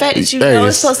between. It's the them. fact that you Hey, know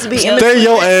it's supposed to be in Stay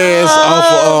your ass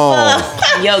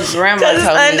off of Your grandma It's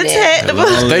told me that.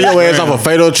 undetectable. stay your ass off of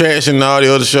Fatal Attraction and all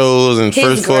the other shows and His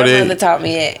First grandmother 48. taught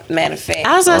me that. Matter of fact.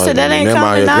 I was gonna say that ain't Never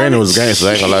mind, common your granny was knowledge. gangster.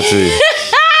 I ain't gonna lie to you.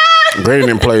 Granny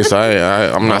didn't play, so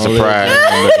I'm not surprised.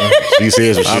 She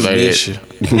says some I shit like miss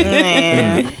that. you.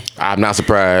 Man, I'm not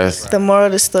surprised. the moral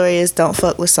of the story is don't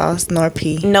fuck with sauce nor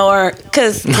pee. Nor,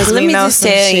 cause let we me know just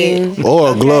some tell shit. you.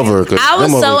 Or a Glover. 'Cause I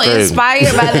was them so motherfuckers crazy.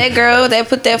 inspired by that girl that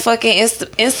put that fucking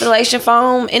installation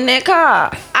foam in that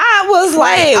car. I was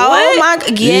like, Wait, oh what? my,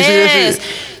 You see that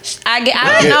yes. I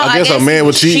don't know. I guess a man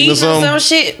was cheating or something? Some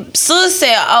shit. Sus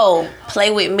said, "Oh,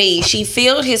 play with me." She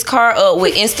filled his car up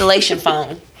with installation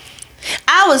foam.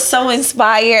 I was so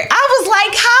inspired. I was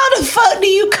like, how the fuck do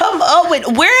you come up with,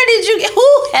 where did you get,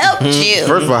 who helped you?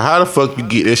 First of all, how the fuck you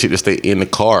get that shit to stay in the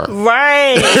car?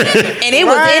 Right. And it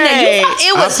was in there.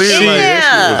 It was I feel in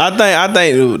like there. I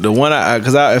think the one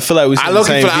because I feel like we see the look-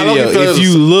 same I look- video. If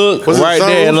you look was it right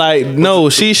there, Zoe? like no,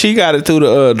 she got it through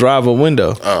the driver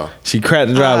window. Oh. She cracked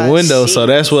the driver window, so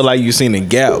that's what like you seen the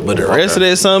gap. But the rest of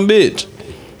that some bitch,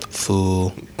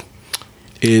 fool.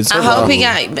 It's I hope he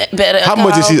got better. How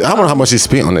much is she? I wonder how much she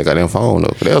spent on that goddamn phone though.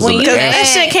 'Cause That was When an you ass, That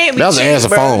shit can't be that was an cheap, ass of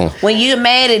bro. phone. When you're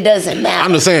mad, it doesn't matter.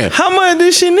 I'm just saying. How much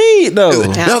did she need though?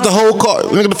 That was the whole car.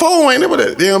 Nigga, the phone ain't never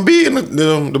that damn big. And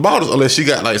the bottles, unless she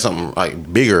got like something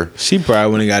like bigger. She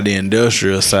probably wouldn't got the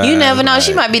industrial side. You never know.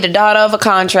 She might be the daughter of a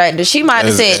contractor. She might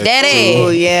have said, "Daddy, Oh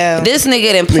yeah. this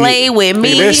nigga done played with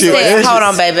me." Nigga, He said, "Hold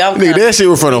on, baby, I'm Nigga, coming." that shit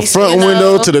was from the front You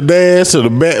window know. to the dash to the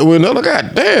back window. Like,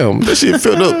 god damn, that shit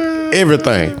filled up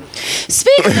everything.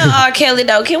 Speaking of R. Kelly,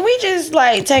 though, can we just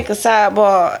like take a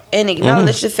sidebar and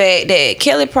acknowledge the fact that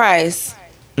Kelly Price,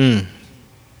 in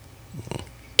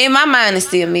my mind, is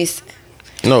still missing.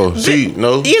 No,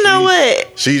 You know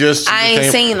what? She just I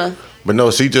ain't seen her. But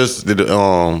no, she just did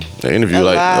an interview A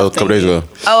like live a couple days thing. ago.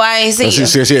 Oh, I ain't seen And she her.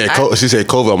 said she said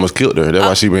COVID almost killed her. That's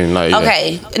why she been like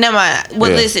Okay, never mind.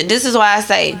 Well, Yeah. listen, this is why I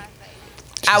say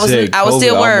I was said still COVID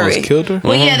almost worried. killed her?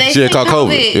 Well, yeah, they She had said caught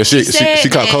COVID. Yeah, she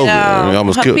said caught that, COVID and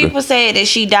almost her killed her. people said that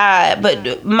she died,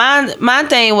 but my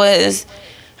thing was,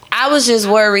 I was just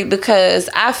worried because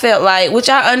I felt like, which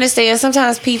I understand,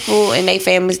 sometimes people and their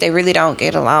families, they really don't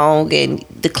get along and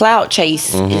the clout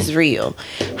chase is real.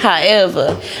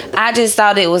 However, I just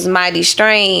thought it was mighty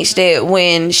strange that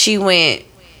when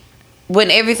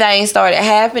everything started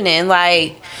happening,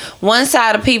 like one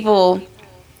side of people,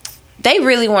 they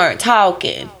really weren't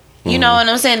talking. You know what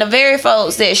I'm saying? The very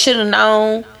folks that should have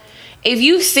known, if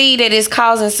you see that it's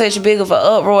causing such big of an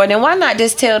uproar, then why not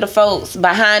just tell the folks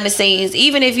behind the scenes,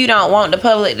 even if you don't want the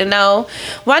public to know,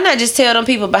 why not just tell them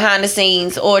people behind the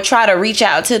scenes or try to reach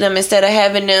out to them instead of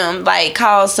having them like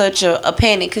cause such a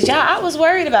panic? Because y'all, I was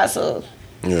worried about stuff.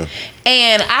 Yeah.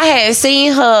 And I had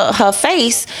seen her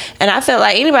face, and I felt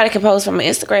like anybody can post from an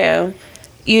Instagram,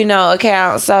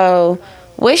 account. So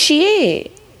where's she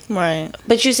at? Right.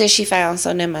 But you said she found,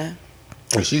 so never mind.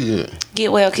 And she good.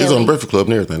 Get well, She's Kelly. on Breakfast Club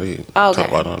and everything. They Okay. talk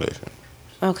about all that shit.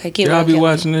 Okay, get Y'all well, be Kelly.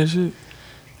 watching that shit.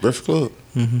 Breakfast Club.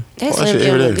 That's Watch it Slim every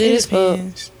Jim day. was good as fuck.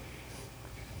 Depends.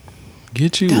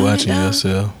 Get you watching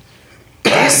yourself.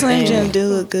 That Slim Jim do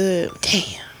look good. Damn,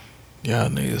 Y'all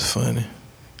niggas funny.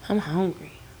 I'm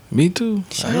hungry. Me too.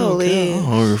 I Sure don't care. is. I'm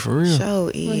hungry for real. Show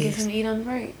Wanna get is. some to eat on the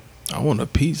break? I want a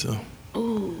pizza.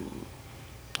 Ooh,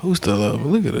 Who's still up?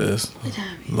 Look at this.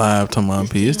 Live to my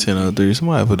P. It's 10:03.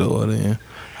 Somebody put the order in.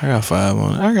 I got 5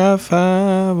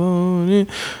 on it.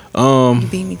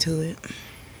 Beat me to it.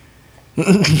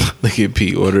 Look at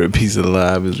P. Order a pizza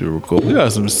live as we record. We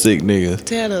got some sick niggas.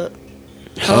 Tear up.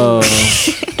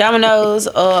 Domino's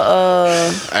or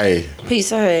Hey,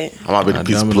 Pizza Hut? I might be the Nah,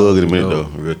 pizza Domino's plug in a minute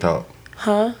dope. though. Real talk.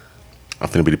 Huh? I'm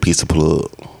finna be the pizza plug.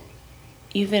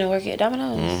 You finna work at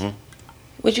Domino's?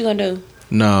 What you gonna do?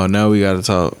 No, now we gotta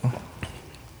talk.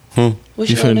 What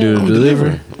You finna do the I'm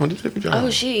delivery? I'm a delivery job. Oh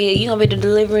shit! You gonna be the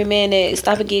delivery man that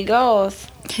stop and get gas?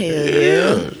 Hell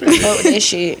yeah. Oh, that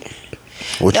shit.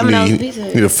 What you Domino's need? Pizza.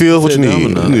 You need a feel? What you need?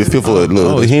 Domino's. You need a feel for a I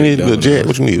little always Henny, pick little Jack.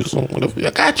 Domino's. What you need? Some- whatever.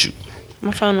 I got you.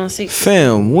 My phone on 6.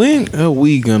 Fam, when are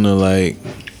we gonna like?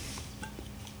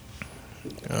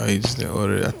 Oh, he just didn't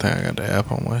order it. I think I got the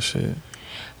app on my shit.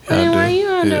 Man, why you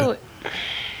gonna do it?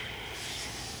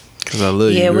 Cause I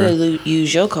love Yeah, you, girl. we'll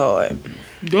use your card.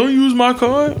 Don't use my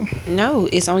card. No,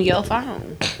 it's on your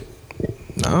phone.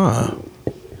 Nah,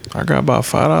 I got about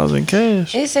 $5 in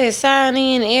cash. It says sign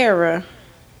in error.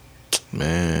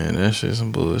 Man, that shit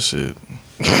some bullshit.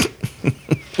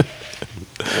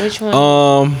 Which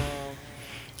one?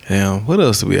 Damn. What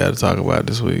else do we have to talk about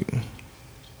this week?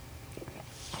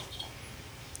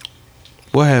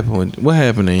 What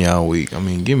happened in y'all week? I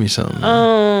mean, give me something.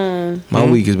 My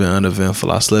week has been uneventful.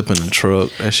 I slept in the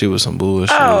truck. That shit was some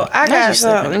bullshit. Oh, I got you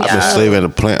something. I've been slaving at the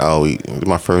plant all week. It's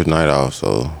my first night off,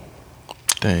 so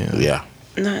Damn. yeah.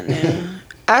 Not now.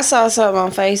 I saw something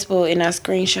on Facebook and I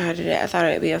screenshotted it. I thought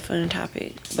it'd be a fun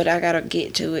topic, but I gotta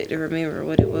get to it to remember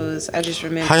what it was. I just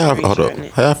remember How y'all hold up? screenshotting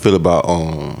it. How y'all feel about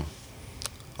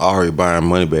Ari buying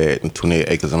money bag and 28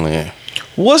 acres of land?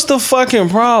 What's the fucking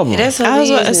problem? That's her I was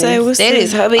about to say, business. what's That the-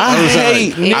 is her I business.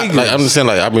 hate I, niggas. like, I'm just saying,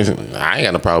 like, I ain't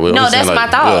got no problem with it. No, I'm just that's saying, my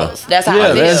like, thoughts. That's how Yeah,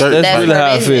 I feel. that's really her how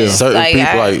I feel. business. Certain Like, people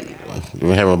I-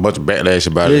 been having a bunch of backlash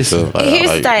about Listen. it. So, like, Here's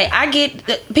like, the thing. I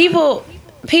get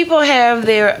people have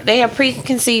they have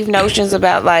preconceived notions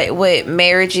about like what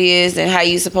marriage is and how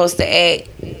you supposed to act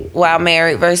while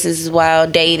married versus while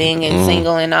dating and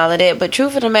single and all of that. But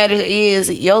truth of the matter is,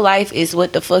 your life is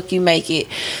what the fuck you make it.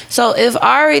 So if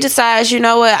Ari decides, you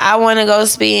know what, I want to go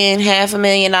spend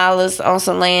 $500,000 on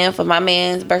some land for my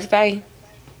man's birthday,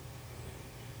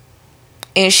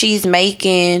 and she's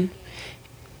making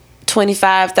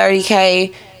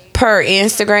 25-30K per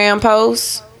Instagram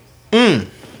post.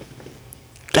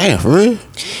 Damn, for real?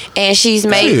 And she's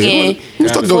making 40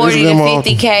 to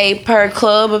 50K per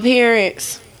club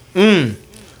appearance.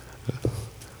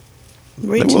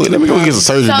 Let me go get some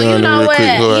surgery So done you know real what? quick.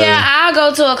 Yeah, I'll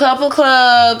go to a couple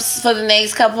clubs for the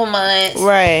next couple months.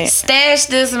 Right. Stash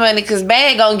this money because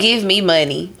Bag gonna give me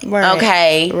money. Right.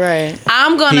 Okay. Right.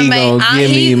 I'm gonna He make. gonna give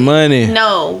me money.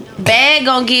 No, Bag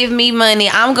gonna give me money.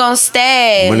 I'm gonna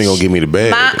stash. Money gonna give me the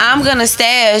bag. I'm gonna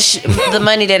stash the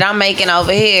money that I'm making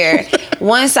over here.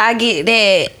 Once I get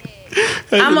that,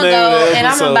 I'm gonna go and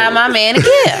I'm gonna buy my man a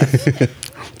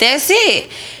gift. That's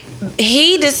it.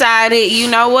 He decided, you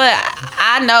know what?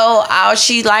 I know all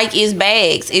she like is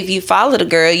bags. If you follow the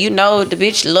girl, you know the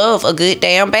bitch love a good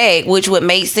damn bag, which would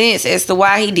make sense as to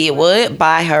why he did what?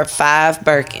 Buy her 5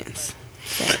 Birkins.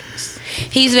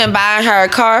 He's been buying her a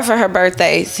car for her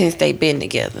birthday since they been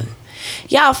together.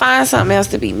 Y'all find something else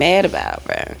to be mad about,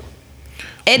 bro.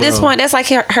 At this point, that's like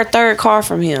her 3rd car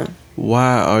from him.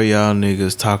 Why are y'all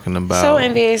niggas talking about? So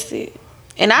invested.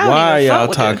 And I don't Why are even y'all fuck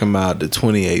with her. talking about the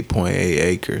 28.8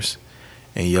 acres?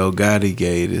 And Yo Gotti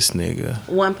gave this nigga.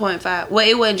 1.5. Well,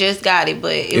 it wasn't just Gotti,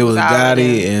 but It was all of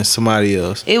Gotti them. and somebody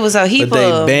else. It was a heap But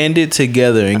they of banded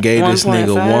together and gave this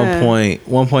nigga 1.5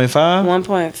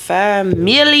 $1.5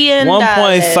 million.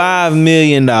 $1.5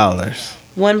 million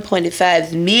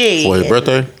 $1.5 million. For his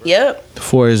birthday? Yep.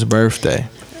 for his birthday.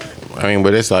 I mean,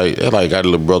 but it's like got a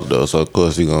little brother though, so of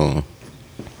course he gonna.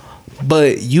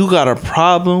 But you got a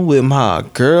problem with my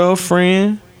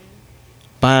girlfriend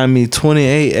buying me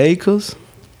 28 acres?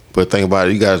 But think about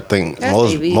it, you gotta think That's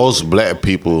most black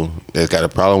people that's got a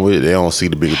problem with it, they don't see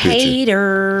the bigger picture.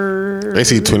 Hater. They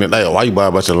see 20. Like, why you buy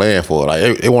a bunch of land for?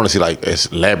 Like, they want to see like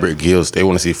elaborate gifts. They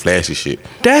want to see flashy shit.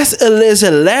 That's as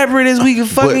elaborate as we can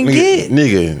fucking but, get.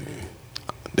 Nigga,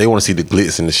 they want to see the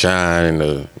glitz and the shine and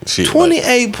the shit.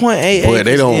 28.8 But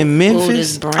they acres don't- in Memphis. Ooh,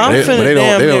 this I'm brand. finna But they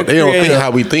damn don't near think create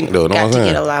how we think though. Know Got what to I'm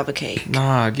get a saying? lava cake.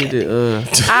 Nah, get the I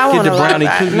get want the a brownie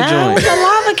lava cookie No, joint. the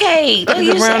lava cake. Look, the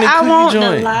you said brownie I cookie want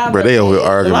joint. the lava. Bro, they over here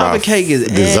arguing Lava about cake is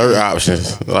dessert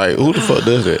options. Like, who the fuck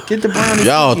does that? Get the brownie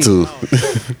Y'all cookie. too.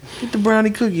 Get the brownie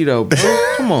cookie though,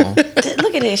 bro. Come on. Look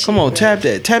at that shit. Come on, tap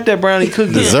that brownie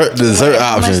cookie. dessert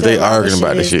options. much They that lava arguing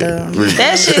about shit this shit. is, though? Really.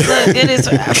 That shit look good as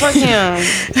fuck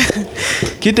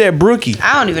him. Get that brookie.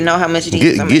 I don't even know how much it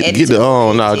is.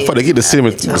 Get the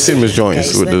cinnamon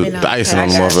joints with the icing on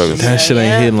the motherfuckers. That shit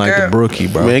ain't hitting like the brookie,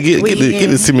 bro. Man, get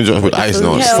the cinnamon joints with the icing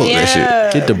on it. Hell Fuck that shit.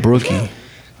 yeah. Get the brookie.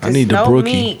 I need the No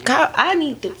brookie. meat. I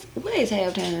need the. What is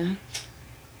halftime?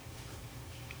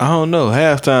 I don't know.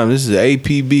 Halftime. This is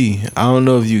APB. I don't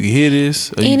know if you can hear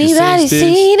this or you Anybody can sense this.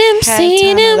 seen him?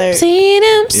 Seen Halftime him? alert. Seen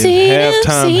him? If Seen him?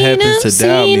 halftime Seen happens him? to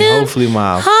doubt me, Seen him? hopefully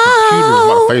my I'm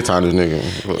Oh. about to FaceTime this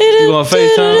nigga. Look. You gonna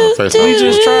FaceTime? FaceTime. We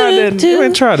just tried that. We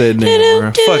ain't tried that nigga,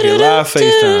 bro. Fuck it, live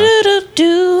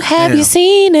FaceTime. Have Damn. you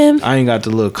seen him? I ain't got the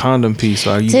little condom piece,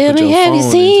 so you Tell can put me, your have phone you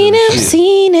seen into him? the shit.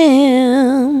 Seen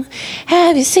him?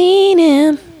 Have you seen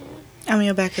him? I'm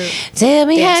your backup. Tell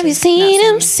me, have you Dancing, seen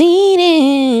not him? Seen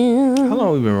him? How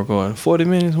long we been recording? 40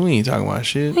 minutes? We ain't talking about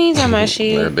shit. We ain't talking about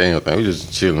shit. Man, damn thing. We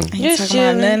just chilling. Ain't Just talking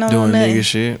about chilling. nothing on Doing nothing. nigga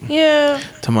shit. Yeah.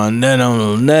 Talking about nothing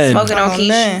on nothing. Smoking on On Keisha.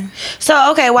 nothing.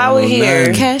 So, okay, while we're here,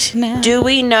 nothing. Cash now. do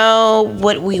we know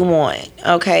what we want?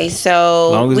 Okay, so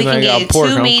Long as we it can ain't got get pork,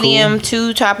 2 I'm medium, cool.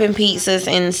 2 topping pizzas,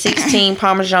 and 16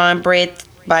 Parmesan bread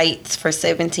bites for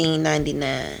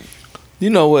 $17.99. You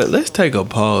know what? Let's take a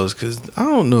pause because I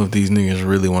don't know if these niggas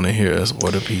really want to hear us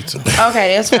order pizza.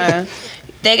 Okay, that's fine.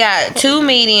 They got 2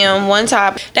 medium, 1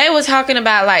 top. They was talking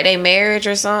about like their marriage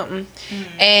or something,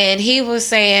 and he was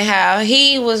saying how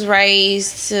he was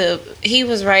raised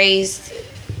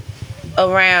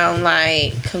around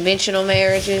like conventional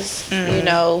marriages, you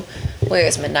know, where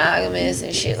it's monogamous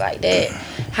and shit like that.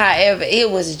 However, it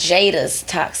was Jada's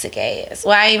toxic ass.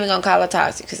 Well, I ain't even gonna call her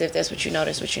toxic because if that's what you know,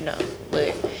 that's what you know.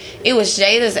 But it was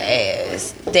Jada's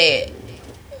ass that,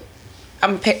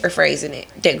 I'm paraphrasing it,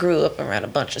 that grew up around a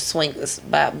bunch of swingers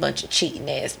by a bunch of cheating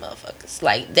ass motherfuckers.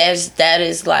 Like that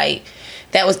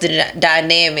was the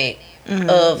dynamic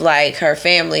of like her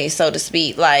family, so to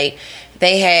speak. Like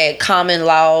they had common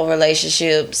law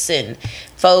relationships and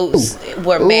folks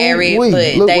were married,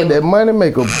 but look they what that money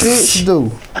make a bitch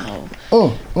do.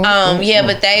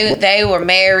 but they were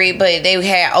married, but they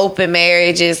had open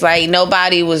marriages. Like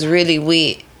nobody was really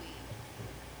with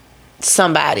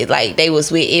somebody, like they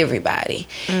was with everybody.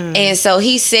 And so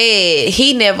he said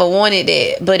he never wanted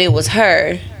it, but it was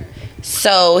her.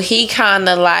 So he kind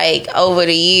of like over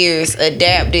the years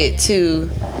adapted to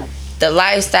the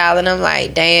lifestyle, and I'm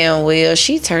like, damn, Will,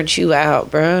 she turned you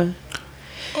out, bruh.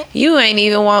 You ain't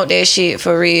even want that shit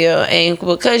for real, and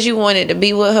because you wanted to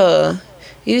be with her,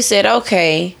 you said,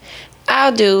 okay,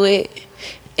 I'll do it,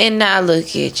 and now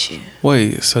look at you.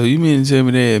 Wait, so you mean to tell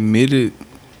me they admitted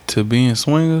to being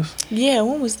swingers? Yeah,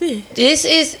 when was this? This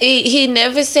is he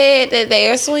never said that they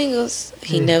are swingers.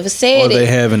 He never Or said they it.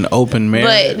 have an open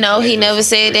marriage? But no, he never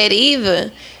said that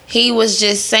either. He was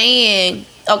just saying,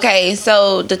 okay,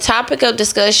 so the topic of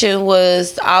discussion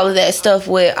was all of that stuff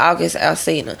with August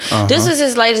Alsina. This is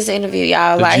his latest interview,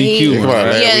 y'all. The like GQ one,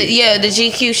 right? yeah, the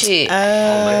GQ shit.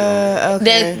 Okay.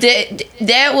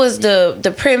 That was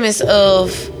the premise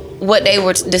of what they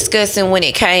were discussing when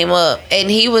it came up, and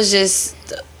he was just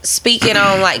speaking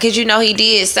on like, cause he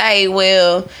did say,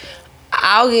 well,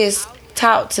 August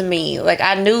talked to me, like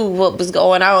I knew what was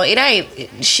going on.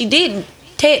 She didn't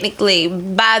technically,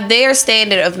 by their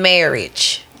standard of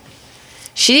marriage,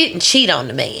 she didn't cheat on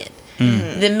the man.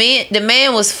 The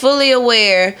man was fully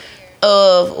aware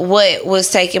of what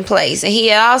was taking place, and he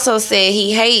had also said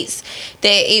he hates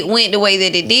that it went the way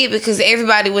that it did, because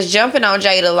everybody was jumping on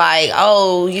Jada like,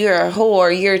 oh, you're a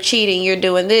whore, you're cheating, you're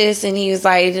doing this, and he was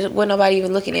like, well, nobody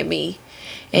even looking at me,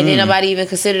 and then nobody even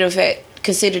considered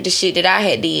the shit that I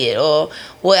had did, or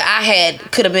what I had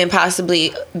could have been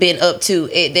possibly been up to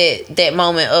at that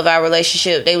moment of our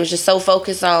relationship. They was just so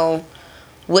focused on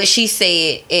what she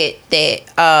said at that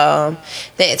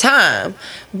time.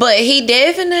 But he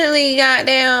definitely got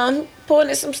down,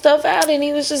 pointed some stuff out, and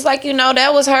he was just like,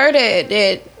 that was her that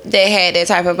had that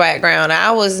type of background.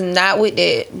 I was not with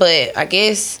that, but I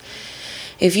guess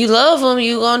if you love them,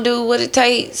 you gonna do what it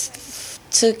takes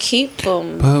to keep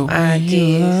them. But I when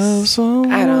you love guess.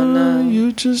 someone, I don't know.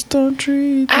 You just don't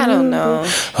treat I don't know.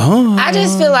 I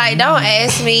just feel like don't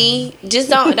ask me. Just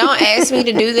don't ask me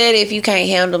to do that if you can't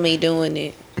handle me doing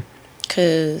it.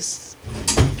 Cause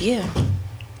yeah.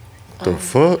 The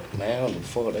fuck? Man, what the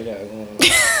fuck they got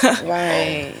going on?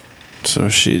 Right. So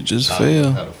shit just I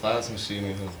fell. gotta find some shit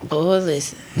in here. Boy,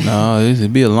 listen. No,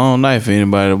 it'd be a long night for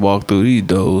anybody to walk through these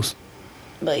doors.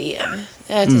 But yeah,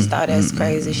 I just thought that's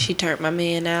crazy. She turned my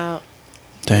man out.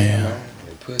 Damn.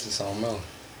 They pussy something else.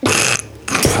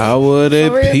 Power For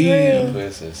real, that for P. real.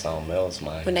 Pussy something else,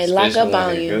 man. When they lock Especially up when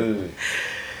on they you. Good.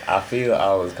 I feel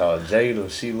I was called Jada.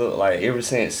 She looked like, ever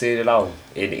since set it off,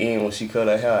 at the end when she cut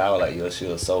her hair, I was like, yo, she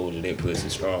a soldier. That pussy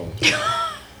strong.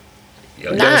 Yo,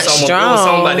 Not there was something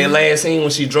strong. about that last scene when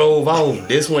she drove off.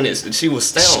 This one, she was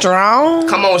stamped. Strong.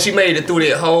 Come on, she made it through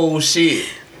that whole shit.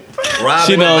 Robbing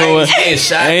She the only the one. banks, getting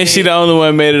shot. Ain't she the only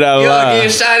one made it out Yo, getting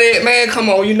alive? shot at, man. Come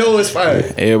on, you know it's fine.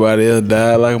 Everybody else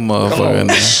died like a Come motherfucker. on.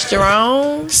 now.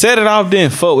 Strong. Set it off, then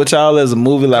fuck with y'all as a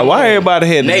movie. Like, why everybody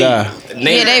had to die?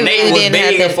 Yeah, they Nate really was didn't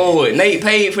have begging to. for it. Nate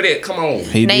paid for that. Come on.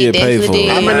 He Nate did pay for definitely it.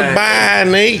 did. I'm in the buy,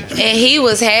 Nate. And he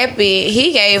was happy.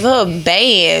 He gave her My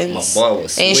bands. boy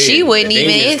was And sweating. she wasn't The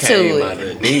even demons into came it. out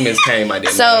of- demons came out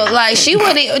there. So like she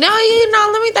wasn't. No,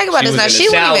 let me think about this now. She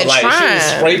wasn't even She was trying.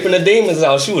 scraping the demons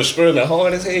out. She was scrubbing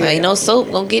hard as hell. Ain't no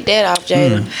soap gonna get that off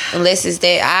Jada, unless it's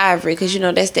that ivory, cause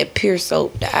that's that pure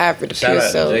soap, the ivory, the Shout pure out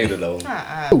to soap. Jada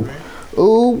though.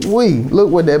 Ooh wee!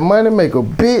 Look what that money make a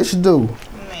bitch do.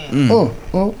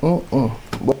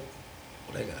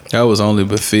 That was only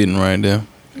befitting right there.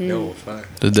 Yo, fine.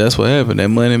 That's what happened. That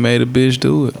money made a bitch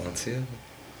do it. Until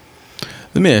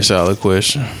Let me ask y'all a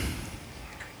question.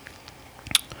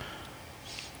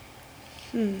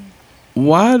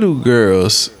 Why do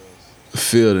girls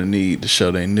feel the need to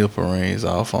show their nipple rings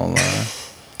off online?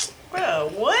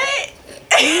 Bro, what?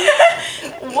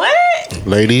 What?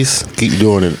 Ladies, keep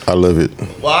doing it. I love it.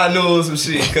 well, I knew it was some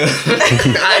shit. Cause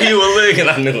how you were looking,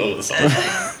 I knew it was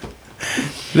something.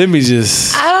 Let me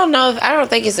just. I don't know. I don't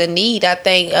think it's a need. I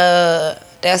think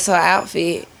that's her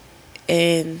outfit,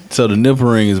 and So the nipple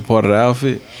ring is a part of the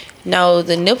outfit? no,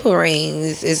 the nipple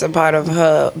rings is a part of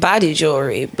her body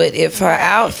jewelry. But if her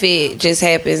outfit just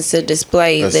happens to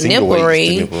display the nipple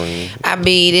ring, I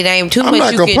mean, it ain't too I'm much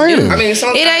not you can complaining. do. I mean,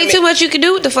 sometimes It ain't too much you can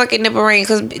do with the fucking nipple ring,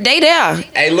 cause they there,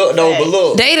 Hey, look though, but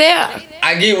look, they there.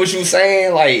 I get what you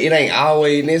saying. Like it ain't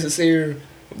always necessary,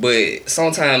 but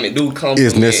sometimes it do come.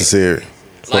 It's from it. necessary.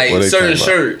 Like What they certain talking about?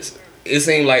 shirts, it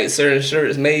seems like certain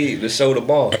shirts made to show the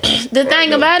bar. The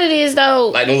thing about it is though,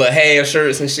 Like them little half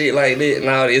shirts and shit like that.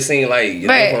 Now it seems like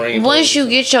your nipple but ring once posed. you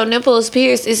get your nipples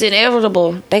pierced, it's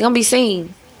inevitable. They gonna be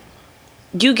seen.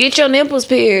 You get your nipples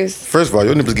pierced. First of all,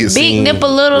 your nipples get Big seen nipple,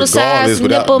 little size regardless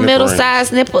without nipple, middle rings.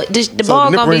 size nipple. The So ball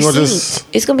the nipple gonna be ring seen. gonna just-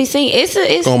 It's gonna be seen.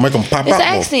 It's Gonna make 'em pop It's out an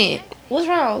more. accent. What's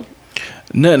wrong?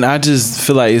 Nothing. I just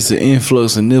feel like it's an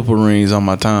influx of nipple rings on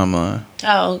my timeline.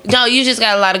 Oh no, you just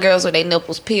got a lot of girls with their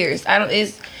nipples pierced. I don't.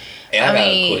 It's. Hey, I got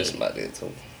mean- a question about that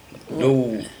too.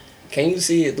 Dude, can you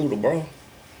see it through the bra?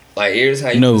 Like every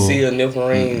time you No. can see a nipple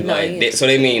ring, No, like you- that, so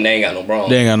they mean they ain't got no bra.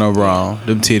 They ain't got no bra on.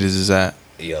 Them titties is out.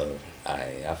 Yo,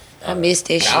 I missed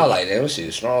that shit. I was like, damn, shit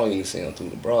is strong. You can see them through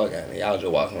the bra. Y'all just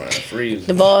walking around the freeze.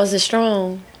 The balls are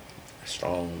strong.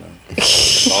 Strong, man.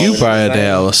 You probably had to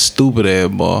have a stupid ass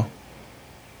ball.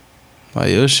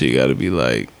 Like your shit gotta be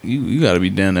like you gotta be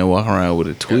down there walking around with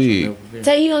a twig.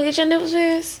 Tell you gonna get your nipples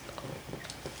pierced?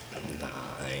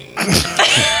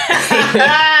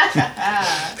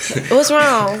 What's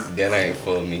wrong? That ain't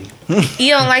for me.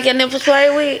 You don't like your nipples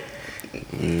played with?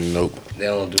 Nope. They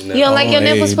don't do nothing. You don't like your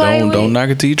nipples played with? Don't knock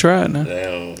it till you try it now. They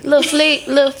don't. Little flick.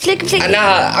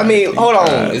 Nah, I mean, hold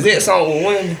on. Is that something with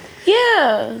women?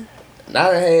 Yeah. I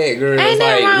done had girls Ain't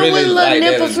nothing like wrong really with a little like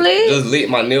nipple that, flick. just lick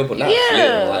my nipple, not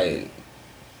Yeah. flick. Like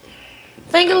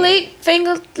Finger lick,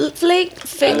 finger flick,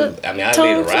 finger. I mean, I tongue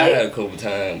did a ride flick. a couple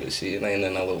times, but shit, it ain't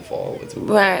nothing I look forward to.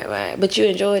 Right. But you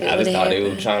enjoyed it. I when just it thought they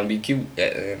happened. were trying to be cute.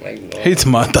 Like, you know, He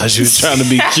told me I thought you was trying to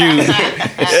be cute.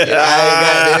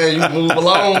 goddamn, you move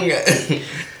along. Yeah.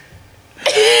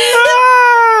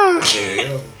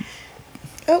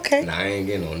 Okay. Nah, I ain't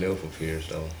getting no nipple pierced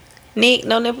though. Nick,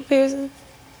 no nipple piercing?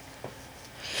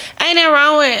 Ain't nothing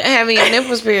wrong with having your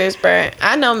nipples pierced, bro.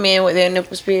 I know men with their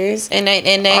nipples pierced, and they.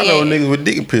 I know niggas with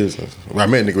dick piercings. Well, I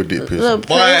met niggas with dick piercings. Little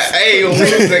Boy, piercing. hey, when we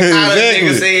was in college, Exactly.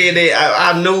 nigga said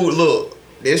that I knew. Look,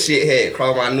 this shit had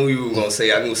crossed. I knew you were gonna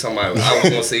say. I knew somebody. I was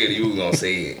gonna say it. You were gonna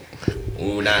say it. When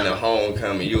we were down at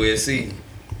homecoming, USC,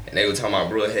 and they were talking about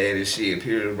bro had this shit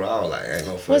pierced, bro. I was like, ain't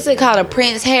no. What's it called? A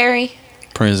Prince Harry?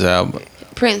 Prince Albert.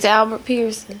 Prince Albert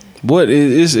piercing. What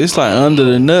is it's like under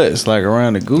the nuts, like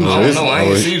around the goose. I don't know. I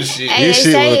ain't It's- see the shit. Hey, His they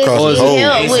shit say was it across his can hole.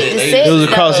 help with the sex, It was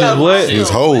across his though. what? His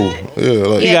hole. Yeah,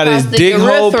 like He got his across the dick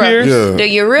hole urethra. pierced? Yeah. The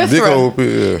urethra. dick hole.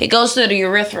 Yeah. It goes to the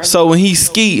urethra. So when he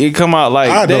ski, it come out like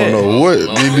I that. don't know what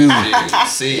they do.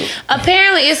 See,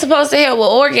 Apparently, it's supposed to help with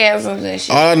orgasms and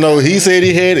shit. All I know, he said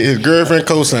he had it. His girlfriend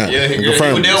co-signed. yeah, he was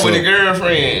Confirmed there it, with so. a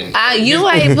girlfriend. You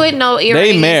ain't putting no They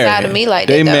earrings married. inside of me like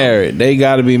they that. married. They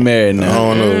gotta be married I now.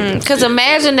 don't know. Because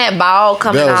imagine that ball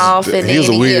coming That was- off and he then was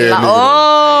a it weird get ass like, nigga.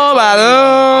 Oh my I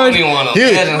lord! don't even want to He,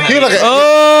 imagine. he like a,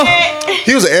 Oh,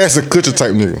 he was an Ashton Kutcher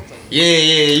type nigga. Yeah.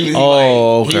 He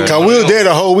Oh, like, okay. Cause we was there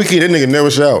the whole weekend. That nigga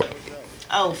never showered.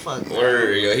 Oh fuck.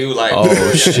 Word, yo, he was like,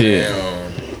 Oh, shit.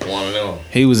 One of them.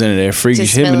 he was in there freaky.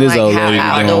 Just Him and this smelling old like lady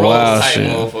how Like doing a wild type shit.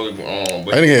 motherfucker.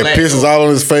 But That nigga had black piercings though. all on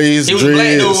his face. He was black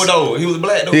dreads. dude though. He was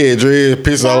black dude. He had dreads,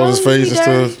 piercings all on his face and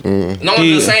Oh, stuff. Mm. No, I'm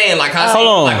He- just saying, like, how Hold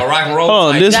on. like a rock and roll. Hold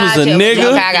on, type. this was a Gotcha. nigga?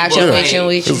 Okay, I got you. Yeah.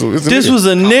 With you. It's a This nigga. was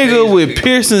a nigga with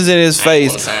piercings in his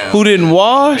face who didn't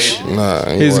wash. Nah,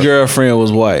 ain't His white. girlfriend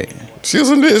was white. She was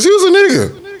a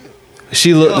nigga.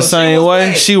 She looked Yo, the she same was way.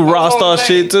 black. She Her rock whole star thing.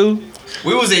 shit too.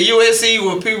 We was at USC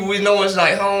with people we know it's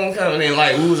like homecoming and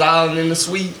like we was all in the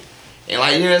suite. And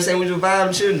like, you know what I'm saying, we just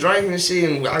vibing, chilling, drinking and shit,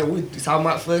 and we talking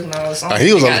about fucking all this.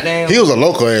 He was a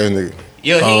local ass nigga.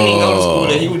 Yeah, he ain't even go to school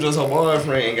there. He was just her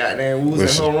boyfriend. Goddamn, we was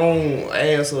Listen. in her room.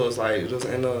 Ass was like just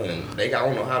in there, and they got, I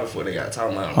don't know how the fuck they got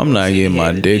talking about. I'm not He getting my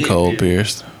had the dick hole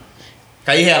pierced.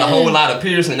 Cause he had a whole lot of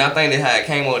piercing. I think that's how it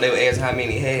came up. They were asking how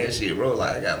many he had. Shit, bro,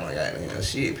 like I got my goddamn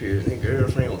shit pierced. His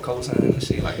girlfriend was co-signing and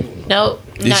shit. Like, he was Nope.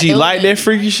 Did not she doing like it. that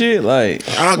freaky shit? Like,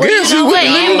 I Well, guess you know he what?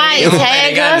 would. It might They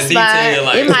tag got her the spot. detail,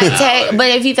 like, It might tag, like- but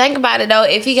if you think about it though,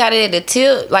 if he got it at the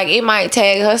tip, like it might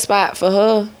tag her spot for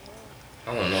her.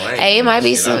 I don't know. I ain't Hey, it might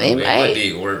be shit. some- I know it that my might-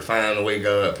 dick work. Find the way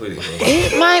God put it. Bro.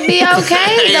 It might be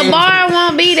okay. The bar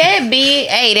won't be that big.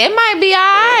 Hey, that might be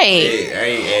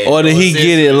alright. Or did he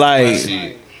get it, like-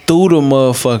 Shit. through the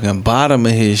motherfucking bottom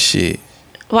of his shit.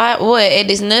 Why? What? At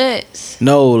his nuts?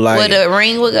 No, Where like the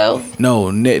ring would go?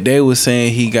 no. They was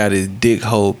saying he got his dick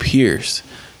hole pierced.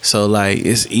 So like,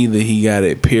 it's either he got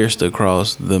it pierced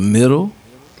across the middle,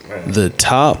 the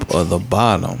top, or the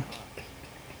bottom.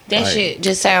 That Like- shit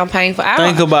just sound painful.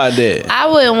 Think about that. I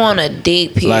wouldn't want a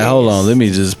dick pierce. Like, hold on, let me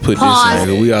just put Pause. this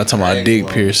in. We all talking about dick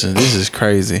piercing. This is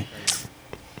crazy.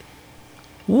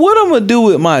 What I'm gonna do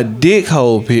with my dick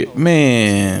hole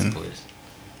man?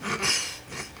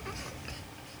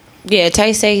 Yeah,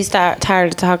 Tay say he's tired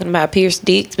of talking about pierced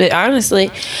dicks, but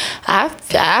honestly,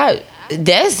 I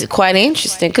that's quite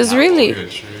interesting. Cause really,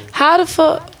 how the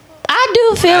fuck? I I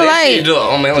do feel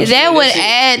like that would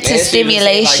add to Like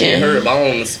stimulation. it hurt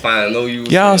bones, fine. No use.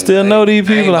 Y'all still know these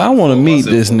people? I want to meet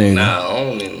this nigga. Nah, I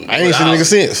don't even. I ain't seen the nigga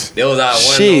since. There was our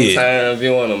one Shit. time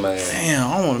viewing him, man. Damn,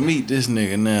 I want to meet this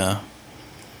nigga now.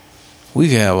 We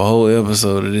could have a whole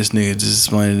episode of this nigga just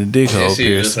explaining the dick hole That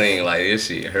shit just piercing. ain't like this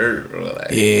shit hurt, bro. Like,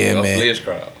 Yeah, man. Flesh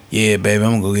crowd. Yeah, baby,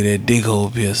 I'm gonna go get that dick hole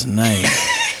piercing tonight.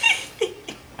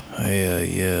 Hell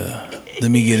yeah. Let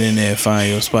me get in there and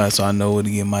find your spot so I know where to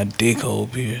get my dick hole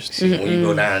pierced. When you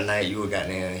go down at night, you got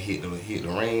there and hit the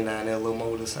ring down there, little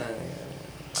motor sign.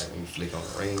 Like when you flick on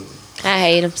the ring. I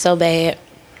hate him so bad.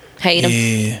 Hate him.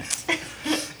 Yeah.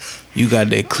 You got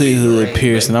that clear hood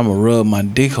piercing. I'm gonna rub my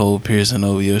dick hole piercing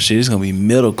over your shit. It's gonna be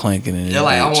metal clanking in it. Yeah,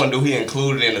 like I want to do he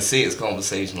included in the sex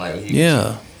conversation. Like he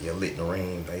Yeah. Yeah, lick the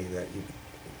ring, baby. Like, you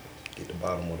get the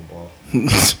bottom of the ball.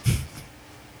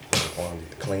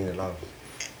 Clean it off.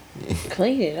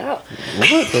 Clean it out.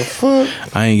 What the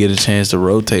fuck? I ain't get a chance to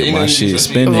rotate You know my you shit. just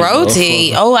Spin it.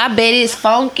 Rotate. Oh, I bet it's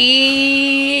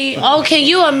funky. Oh, can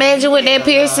you imagine what that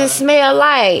piercing smell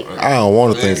like? I don't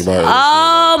want to think about it.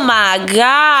 Oh my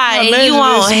God. And Imagine you it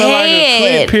on smell like a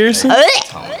clit head. piercing.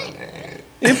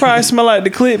 It probably smell like the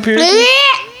clit piercing.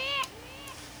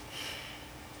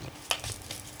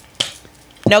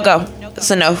 No go. It's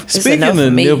a no. It's a Speaking no for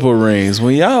of me. nipple rings,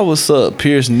 when y'all was up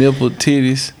pierce nipple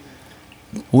titties,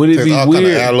 would it There's be all kind of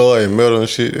weird? alloy and metal and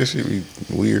shit. That shit be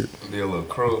weird. Be a little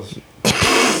cross.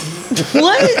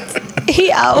 What?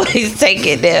 He always take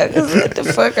it there. Cause what the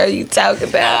fuck are you talking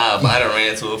about? But I done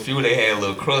ran into a few. They had a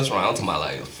little crust around. I'm talking about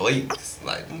like flakes.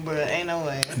 Like, Bruh, ain't no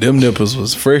way. Them nipples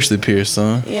was freshly pierced,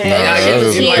 son. Yeah, that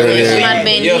was yeah, bad. it might have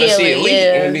been yeah, the shit healing, leak.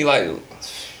 yeah. And be like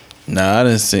Nah, I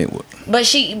didn't see.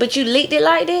 But you leaked it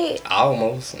like that?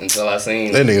 almost until I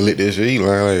seen. That nigga lit that shit. He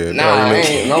lying like that. Nah, I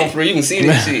ain't, no, for you can see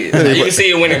this shit. Like, you can see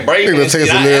it when it breaks. He gonna take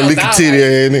some little leaky titty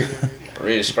ass nigga.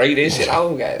 Really straight this shit.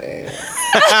 Oh goddamn.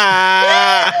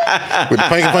 With the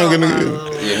pinky finger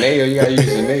nigga. Your nail, you gotta use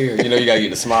your nail. You know you gotta get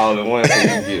the smaller one so you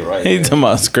can get it right. He there. talking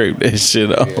about scrape that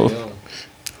shit off.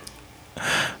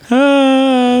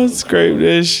 Yeah. Scrape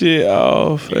that shit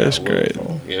off. That's great.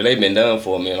 Yeah, they been done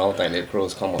for a minute. I don't think that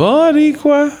cross come on. Body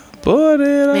quiet. Body.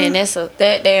 Man,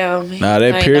 that damn. Nah, that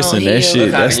ain't piercing, no that heal. shit,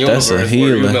 Look how the that's a universe work.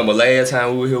 healing. You remember last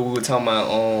time we were here, we were talking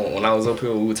about when I was up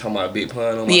here, we were talking about Big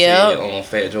Pun on my Yep. on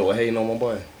Fat Joe hating on my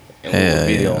boy. And Hell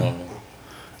we video yeah. on him.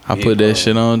 I put that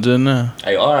shit on just now.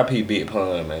 Hey, R.I.P. Big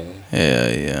Pun, man. Hell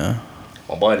yeah.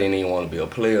 My boy didn't even want to be a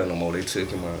player no more. They took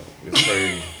him out. It's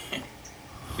crazy.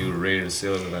 He was ready to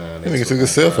sell it down. That nigga took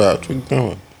himself out. What you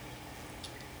doing?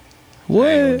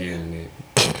 What?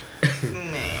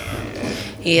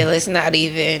 Yeah, let's not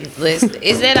even.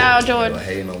 Is that all, Jordan?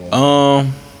 Hating on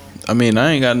my I mean,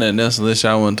 I ain't got nothing else unless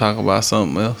y'all want to talk about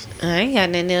something else. I ain't got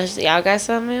nothing else. Y'all got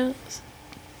something else?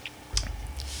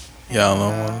 Y'all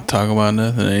don't want to talk about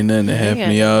nothing. Ain't nothing that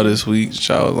happened to y'all this week.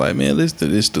 Y'all was like, man, listen to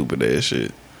this stupid ass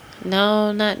shit.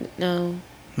 No. No.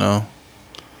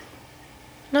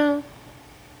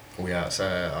 We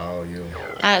outside all year.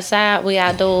 Outside, we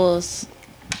outdoors.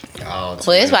 All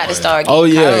Well, it's about to start getting Oh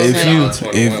yeah,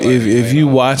 cold, if you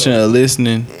watching or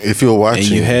listening, if you're watching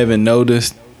and you haven't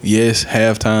noticed, yes,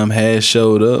 halftime has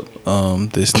showed up.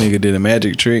 This nigga did a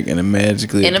magic trick and it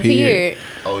magically appeared.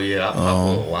 Oh yeah, I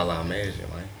pop up while I imagine,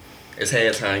 man. It's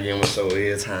halftime game, so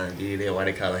every time did that. Why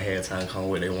they call it halftime? Come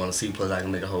what they want to see. Plus, I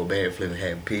can make a whole bag flip and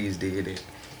have peas did it.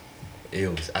 It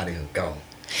was out of here gone.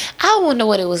 I wonder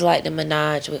what it was like to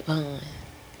Minaj with Pun.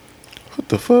 What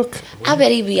the fuck? I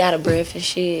bet he be out of breath and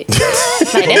shit. Like,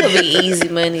 that would be easy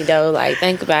money, though. Like,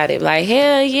 think about it. Like,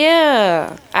 hell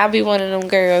yeah. I'll be one of them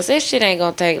girls. This shit ain't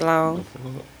gonna take long.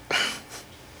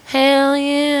 Hell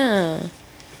yeah.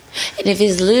 And if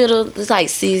it's little, it's like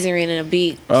scissoring in a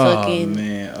big fucking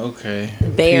man, okay.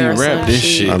 bear or Wrap some this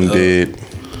shit. shit. I'm up. dead.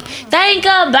 Think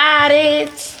about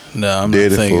it. No, I'm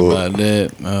Dead not thinking fool. about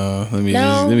that. Let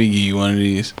me give you one of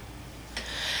these.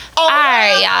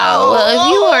 Alright, y'all. Well,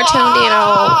 if you are tuned in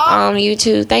on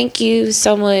YouTube, thank you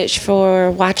so much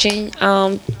for watching.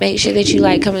 Make sure that you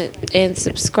like, comment, and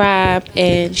subscribe,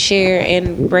 and share,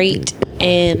 and rate,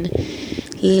 and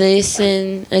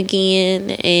listen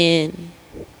again, and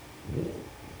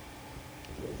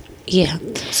yeah.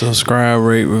 Subscribe,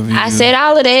 rate, review. I said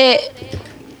all of that.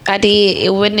 I did.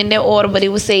 It wasn't in that order, but it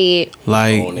was said.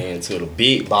 Like, Going into the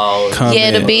big ball. comment,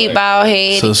 Yeah, the big bald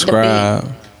head. subscribe,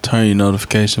 turn your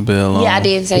notification bell on. Yeah, I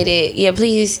didn't say that. Yeah,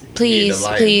 please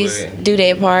like button. do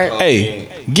that part.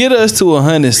 Hey, get us to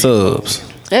 100 subs.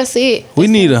 That's it. We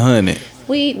need 100.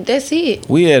 That's it.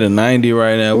 We at a 90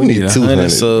 right now. We We need need 100 200, man,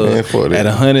 subs. for that. At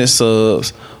 100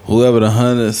 subs, whoever the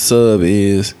 100 sub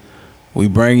is, We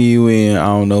bringing you in. I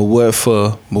don't know what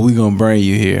for, but we gonna bring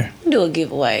you here. Do a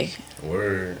giveaway.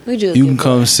 Word. We do. You can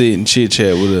come sit and chit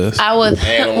chat with us. Our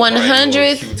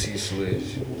 100th. QT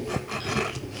switch.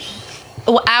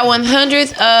 Our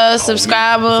 100th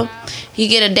subscriber. You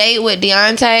get a date with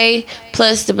Deontay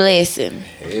plus the blessing.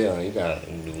 Yeah, you got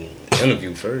to do an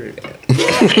interview first.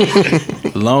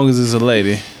 As long as it's a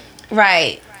lady.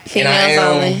 Right. And I Females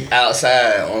am only.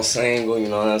 outside. I'm single. You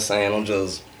know what I'm saying? I'm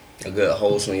just a good,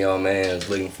 wholesome young man that's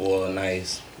looking for a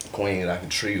nice queen that I can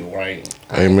treat right.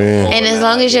 Amen. And as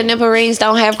long as your nipple rings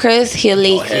don't have crust, he'll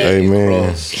leak it.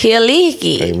 Amen. He'll leak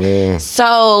it. Amen.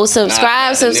 So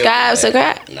subscribe.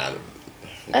 Not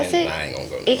That's it. I ain't gonna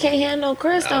go. It can't have no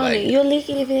crust I on like it. it. You'll leak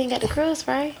it if it ain't got the crust,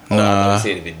 right? I Nah.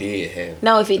 said if it did have.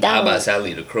 No, if it I don't. about to say I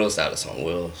leave the crust out of something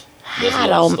else. I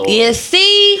don't. You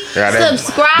see,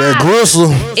 subscribe. That gristle.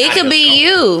 It could be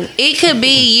you. It could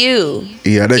be you.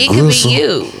 Yeah, that It could gristle. be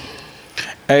you.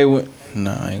 Hey,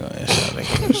 nah, I ain't gonna ask y'all that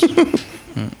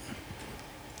question.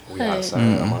 We outside,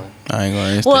 man. I ain't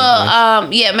gonna ask that question.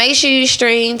 Well, yeah. Make sure you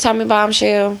stream Tommy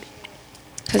Bombshell.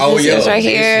 Cause this is right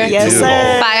this here. shit Yes, too.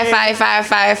 sir.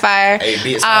 Fire. Hey,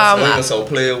 bitch, I'm so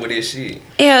player with this shit.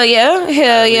 Hell yeah.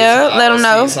 I Let them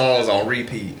know. see songs on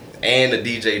repeat and the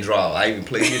DJ drop. I even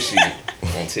play his shit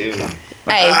on TV.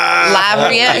 Hey, live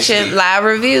reaction, live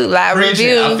review.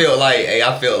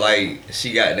 I felt like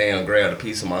she goddamn grabbed a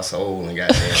piece of my soul and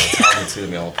goddamn talking to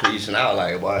me on preaching. I was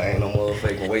like, boy, ain't no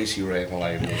motherfucking way she rapping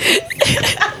like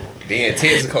that. Then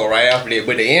Texaco right after that.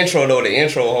 But the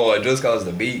intro hard just cause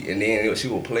the beat, and then she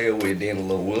would play it with then a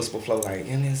little whisper flow like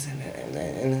and this and that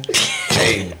and that.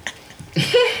 Hey.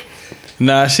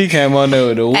 Nah, she came on there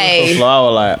with the whistle flow. I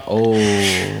was like,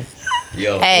 oh.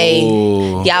 Yo. Hey,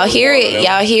 Ooh. y'all hear it.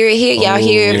 Y'all hear it here. Y'all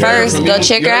hear it first. Go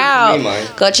check her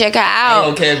out. Go check her I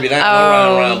don't out. care if it ain't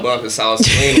around bumping sauce.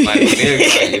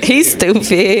 He's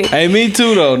stupid. Hey, me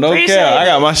too though. No Appreciate cap. I it.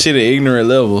 got my shit at ignorant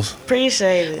levels.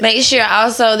 Appreciate it. Make sure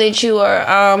also that you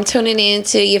are tuning in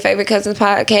to your favorite cousins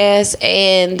podcast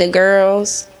and the girl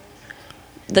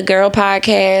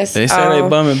podcast. They say they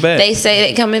bumming back. They say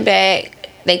they coming back.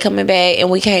 They coming back, and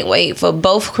we can't wait for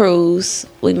both crews.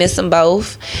 We miss them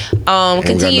both.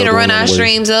 Continue to no run going our away.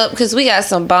 streams up because we got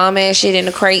some bomb ass shit in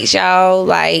the crates, y'all.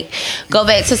 Like, go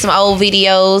back to some old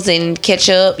videos and catch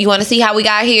up. You want to see how we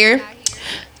got here?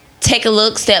 Take a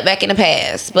look, step back in the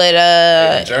past. But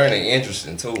The journey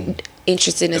interesting too.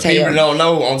 interesting as If people hell. don't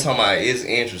know, I'm talking about it's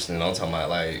interesting. I'm talking about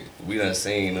like we done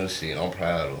seen this shit. I'm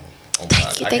proud of. I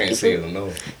Thank you, can't say Pooh. it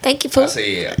enough. Thank you, I Pooh.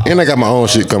 said, And I got my own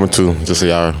shit coming too, just so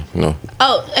y'all know.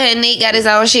 Oh, and Nick got his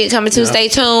own shit coming too. Stay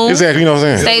tuned. Exactly, you know what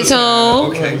I'm saying? Stay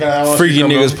tuned. okay. Freaky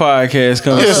Niggas podcast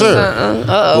coming. Yes, sir.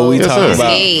 Uh-oh. What we Yes, talk sir. about?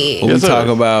 Scared. What we Yes, sir. talk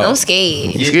about? I'm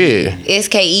scared. You scared?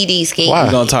 SKED scared. Why? We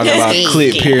gonna talk about Scared.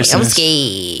 clip I'm piercings.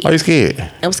 scared. Why you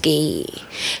scared? I'm scared.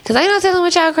 Cause I ain't no telling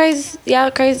what y'all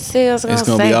crazy sales It's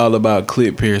gonna be all about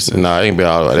clip piercing. Nah, it ain't been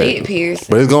all about Clip that. piercing.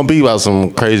 But it's gonna be about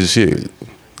some crazy shit.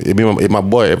 If my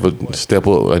boy ever step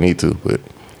up, I need to. But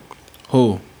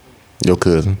Who? your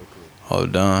cousin,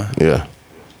 Hold on. yeah.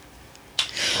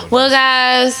 Well,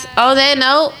 guys, on that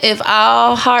note, if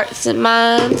all hearts and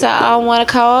minds are on one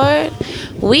accord,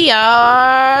 we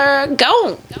are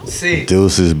gone. See.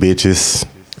 Deuces, bitches,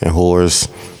 and whores,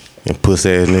 and puss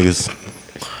ass niggas.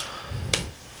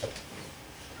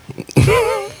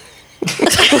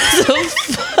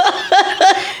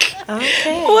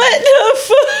 Okay. What the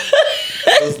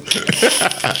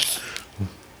fuck?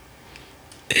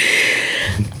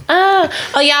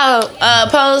 Y'all,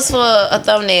 pose for a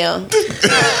thumbnail.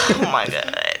 Oh my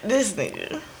god, this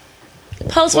nigga.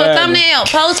 Pose for What a happened? thumbnail.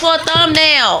 Pose for a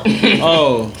thumbnail.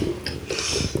 Oh.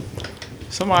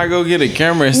 Somebody go get a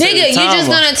camera and set Nigga, the you just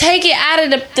timer. gonna take it out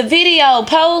of the video.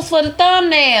 Pose for the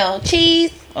thumbnail.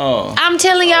 Cheese. Oh. I'm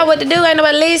telling y'all what to do. Ain't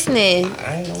nobody listening.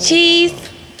 Cheese.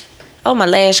 Oh, my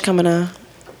lash coming off.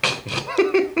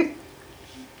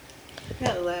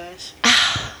 Got a lash.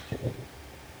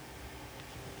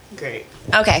 Great.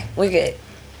 Okay, we're good.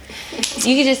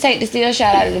 You can just take the still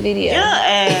shot out of the video. Your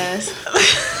ass.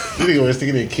 You nigga was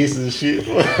sticking in kisses and shit.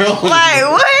 Like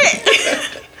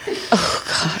what?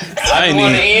 I ain't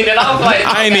even. End it off like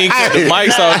I ain't even cut the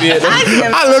mics off yet.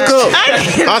 I look up. I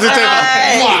was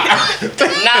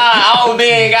just nah, I don't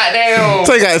been goddamn.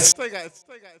 take out.